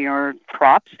picking your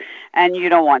crops, and you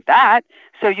don't want that.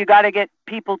 So you got to get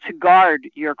people to guard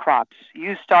your crops.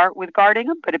 You start with guarding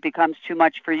them, but it becomes too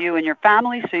much for you and your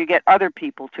family, so you get other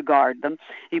people to guard them.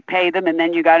 You pay them, and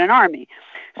then you got an army.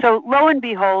 So lo and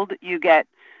behold, you get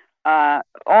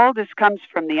all this comes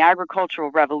from the agricultural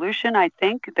revolution, I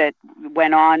think, that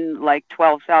went on like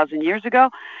 12,000 years ago,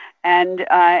 and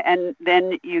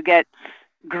then you get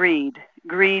greed.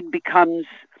 Greed becomes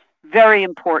very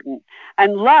important,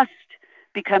 and lust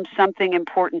becomes something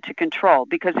important to control,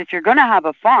 because if you're going to have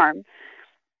a farm,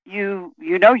 you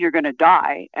know you're going to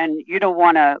die, and you don't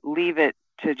want to leave it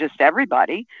to just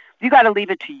everybody. You got to leave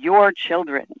it to your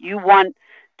children. You want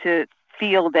to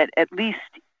feel that at least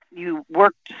you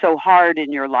worked so hard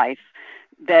in your life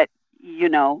that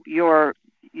your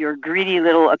greedy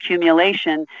little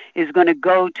accumulation is going to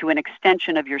go to an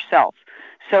extension of yourself.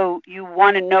 So you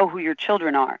want to know who your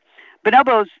children are.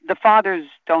 Bonobos, the fathers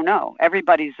don't know.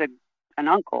 Everybody's an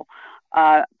uncle.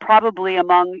 Probably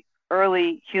among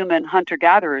early human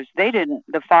hunter-gatherers, they didn't.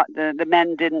 The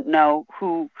men didn't know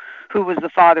who was the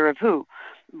father of who.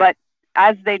 But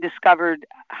as they discovered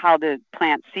how to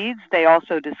plant seeds, they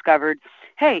also discovered,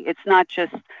 hey, it's not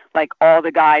just like all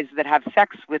the guys that have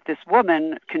sex with this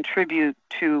woman contribute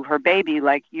to her baby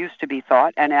like used to be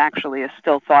thought, and actually is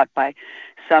still thought by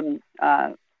some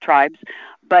tribes,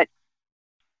 but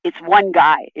it's one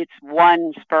guy, it's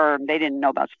one sperm. They didn't know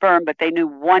about sperm, but they knew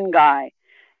one guy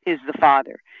is the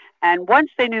father. And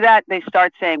once they knew that, they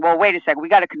start saying, well, wait a second, we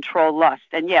got to control lust.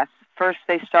 And yes, first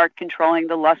they start controlling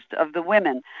the lust of the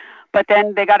women, but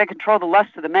then they got to control the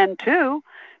lust of the men too,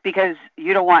 because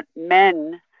you don't want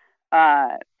men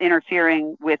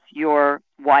interfering with your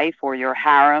wife or your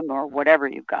harem or whatever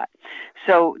you've got.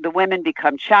 So the women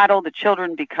become chattel, the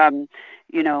children become,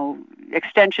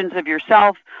 extensions of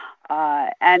yourself.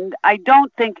 And I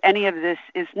don't think any of this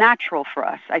is natural for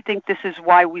us. I think this is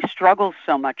why we struggle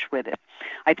so much with it.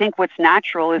 I think what's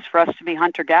natural is for us to be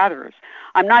hunter-gatherers.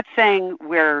 I'm not saying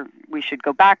we should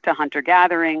go back to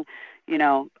hunter-gathering. You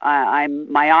know,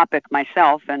 I'm myopic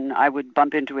myself, and I would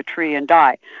bump into a tree and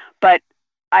die. But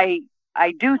I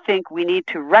do think we need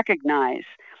to recognize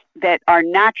that our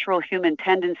natural human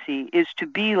tendency is to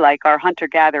be like our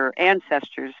hunter-gatherer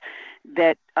ancestors,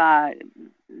 that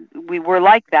we were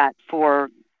like that for,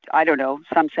 I don't know,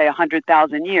 some say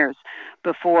 100,000 years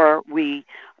before we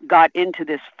got into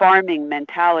this farming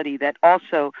mentality that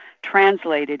also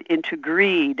translated into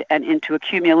greed and into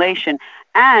accumulation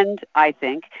and, I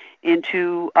think,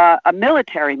 into a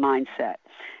military mindset.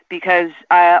 Because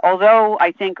although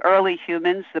I think early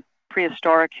humans, the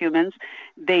prehistoric humans,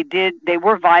 they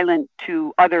were violent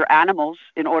to other animals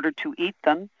in order to eat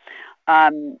them,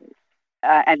 and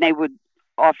they would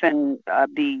often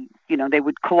they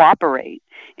would cooperate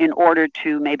in order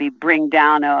to maybe bring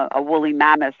down a woolly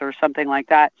mammoth or something like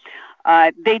that.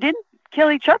 They didn't kill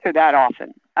each other that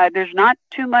often. There's not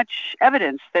too much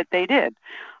evidence that they did.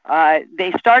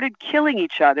 They started killing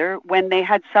each other when they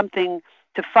had something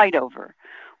to fight over,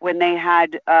 when they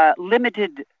had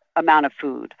limited amount of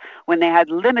food, when they had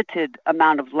limited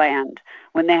amount of land,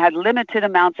 when they had limited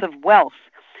amounts of wealth.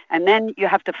 And then you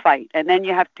have to fight, and then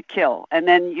you have to kill, and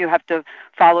then you have to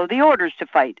follow the orders to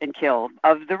fight and kill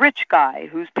of the rich guy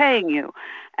who's paying you.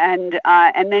 And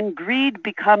then greed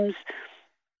becomes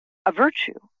a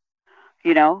virtue.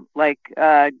 You know, like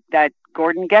that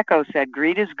Gordon Gekko said,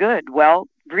 greed is good. Well,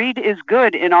 greed is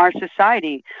good in our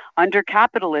society under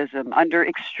capitalism, under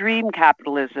extreme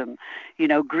capitalism. You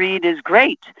know, greed is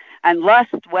great. And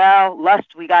lust,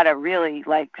 we got to really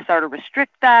sort of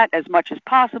restrict that as much as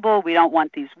possible. We don't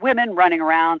want these women running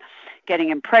around getting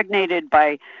impregnated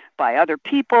by other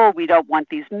people. We don't want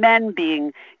these men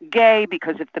being gay,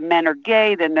 because if the men are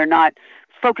gay, then they're not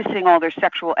focusing all their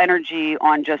sexual energy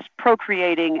on just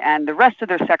procreating and the rest of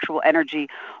their sexual energy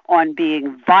on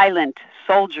being violent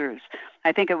soldiers.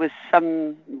 I think it was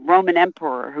some Roman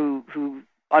emperor who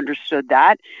understood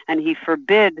that, and he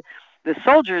forbid the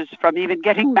soldiers from even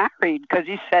getting married, because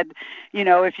he said, you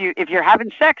know, if you're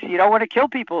having sex, you don't want to kill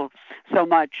people so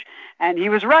much. And he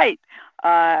was right.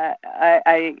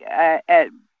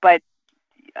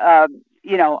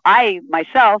 You know, I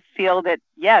myself feel that,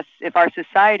 yes, if our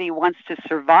society wants to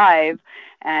survive,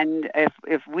 and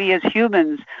if we as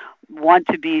humans want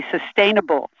to be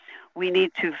sustainable, we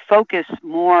need to focus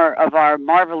more of our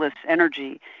marvelous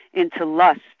energy into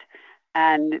lust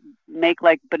and make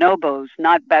like bonobos,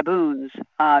 not baboons.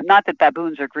 Not that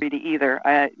baboons are greedy either,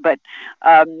 but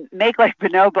make like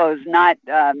bonobos, not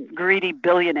greedy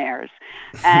billionaires,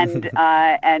 and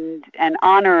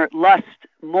honor lust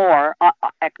more.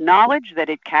 Acknowledge that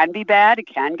it can be bad, it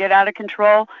can get out of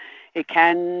control, it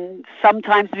can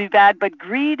sometimes be bad, but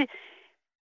greed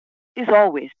is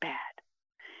always bad.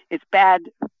 It's bad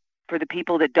for the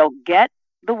people that don't get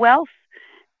the wealth,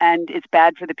 and it's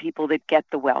bad for the people that get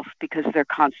the wealth, because they're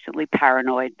constantly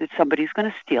paranoid that somebody's going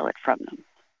to steal it from them.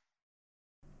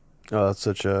 Oh, that's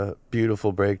such a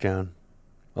beautiful breakdown.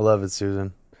 I love it,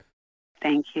 Susan.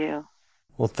 Thank you.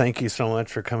 Well, thank you so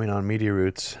much for coming on Media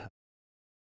Roots.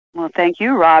 Well, thank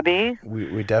you, Robbie.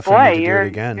 We definitely need to do it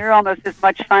again. You're almost as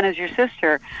much fun as your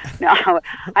sister. No,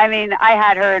 I mean, I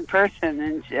had her in person,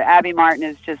 and Abby Martin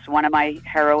is just one of my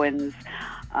heroines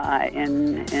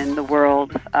in the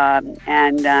world,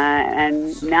 and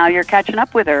now you're catching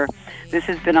up with her. This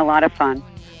has been a lot of fun.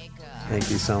 Thank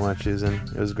you so much, Susan.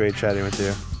 It was great chatting with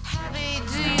you. Happy,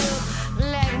 do you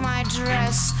like my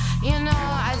dress? You know,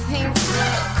 I think the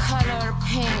color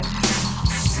pink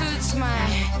suits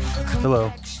my complexion.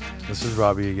 Hello, this is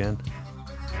Robbie again.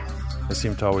 I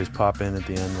seem to always pop in at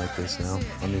the end like this now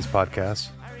on these podcasts,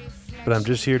 but I'm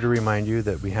just here to remind you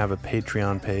that we have a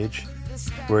Patreon page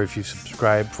where if you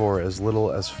subscribe for as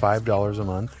little as $5 a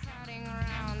month,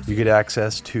 you get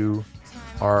access to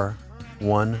our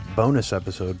one bonus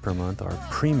episode per month, our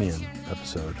premium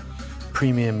episode,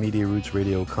 premium Media Roots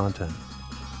Radio content.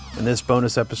 And this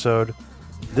bonus episode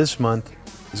this month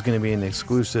is going to be an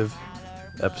exclusive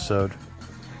episode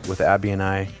with Abby and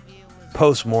I,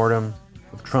 post-mortem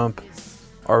of Trump,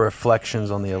 our reflections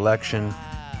on the election,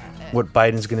 what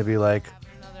Biden's going to be like,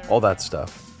 all that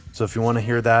stuff. So if you want to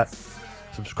hear that,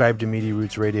 subscribe to Media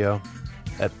Roots Radio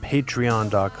at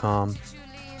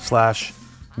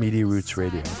patreon.com/Media Roots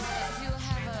Radio.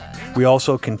 We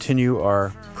also continue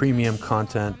our premium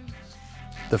content,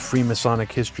 the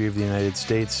Freemasonic History of the United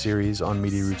States series on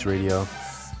Media Roots Radio,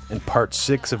 and part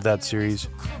 6 of that series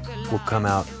will come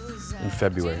out in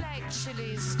February.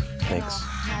 Thanks.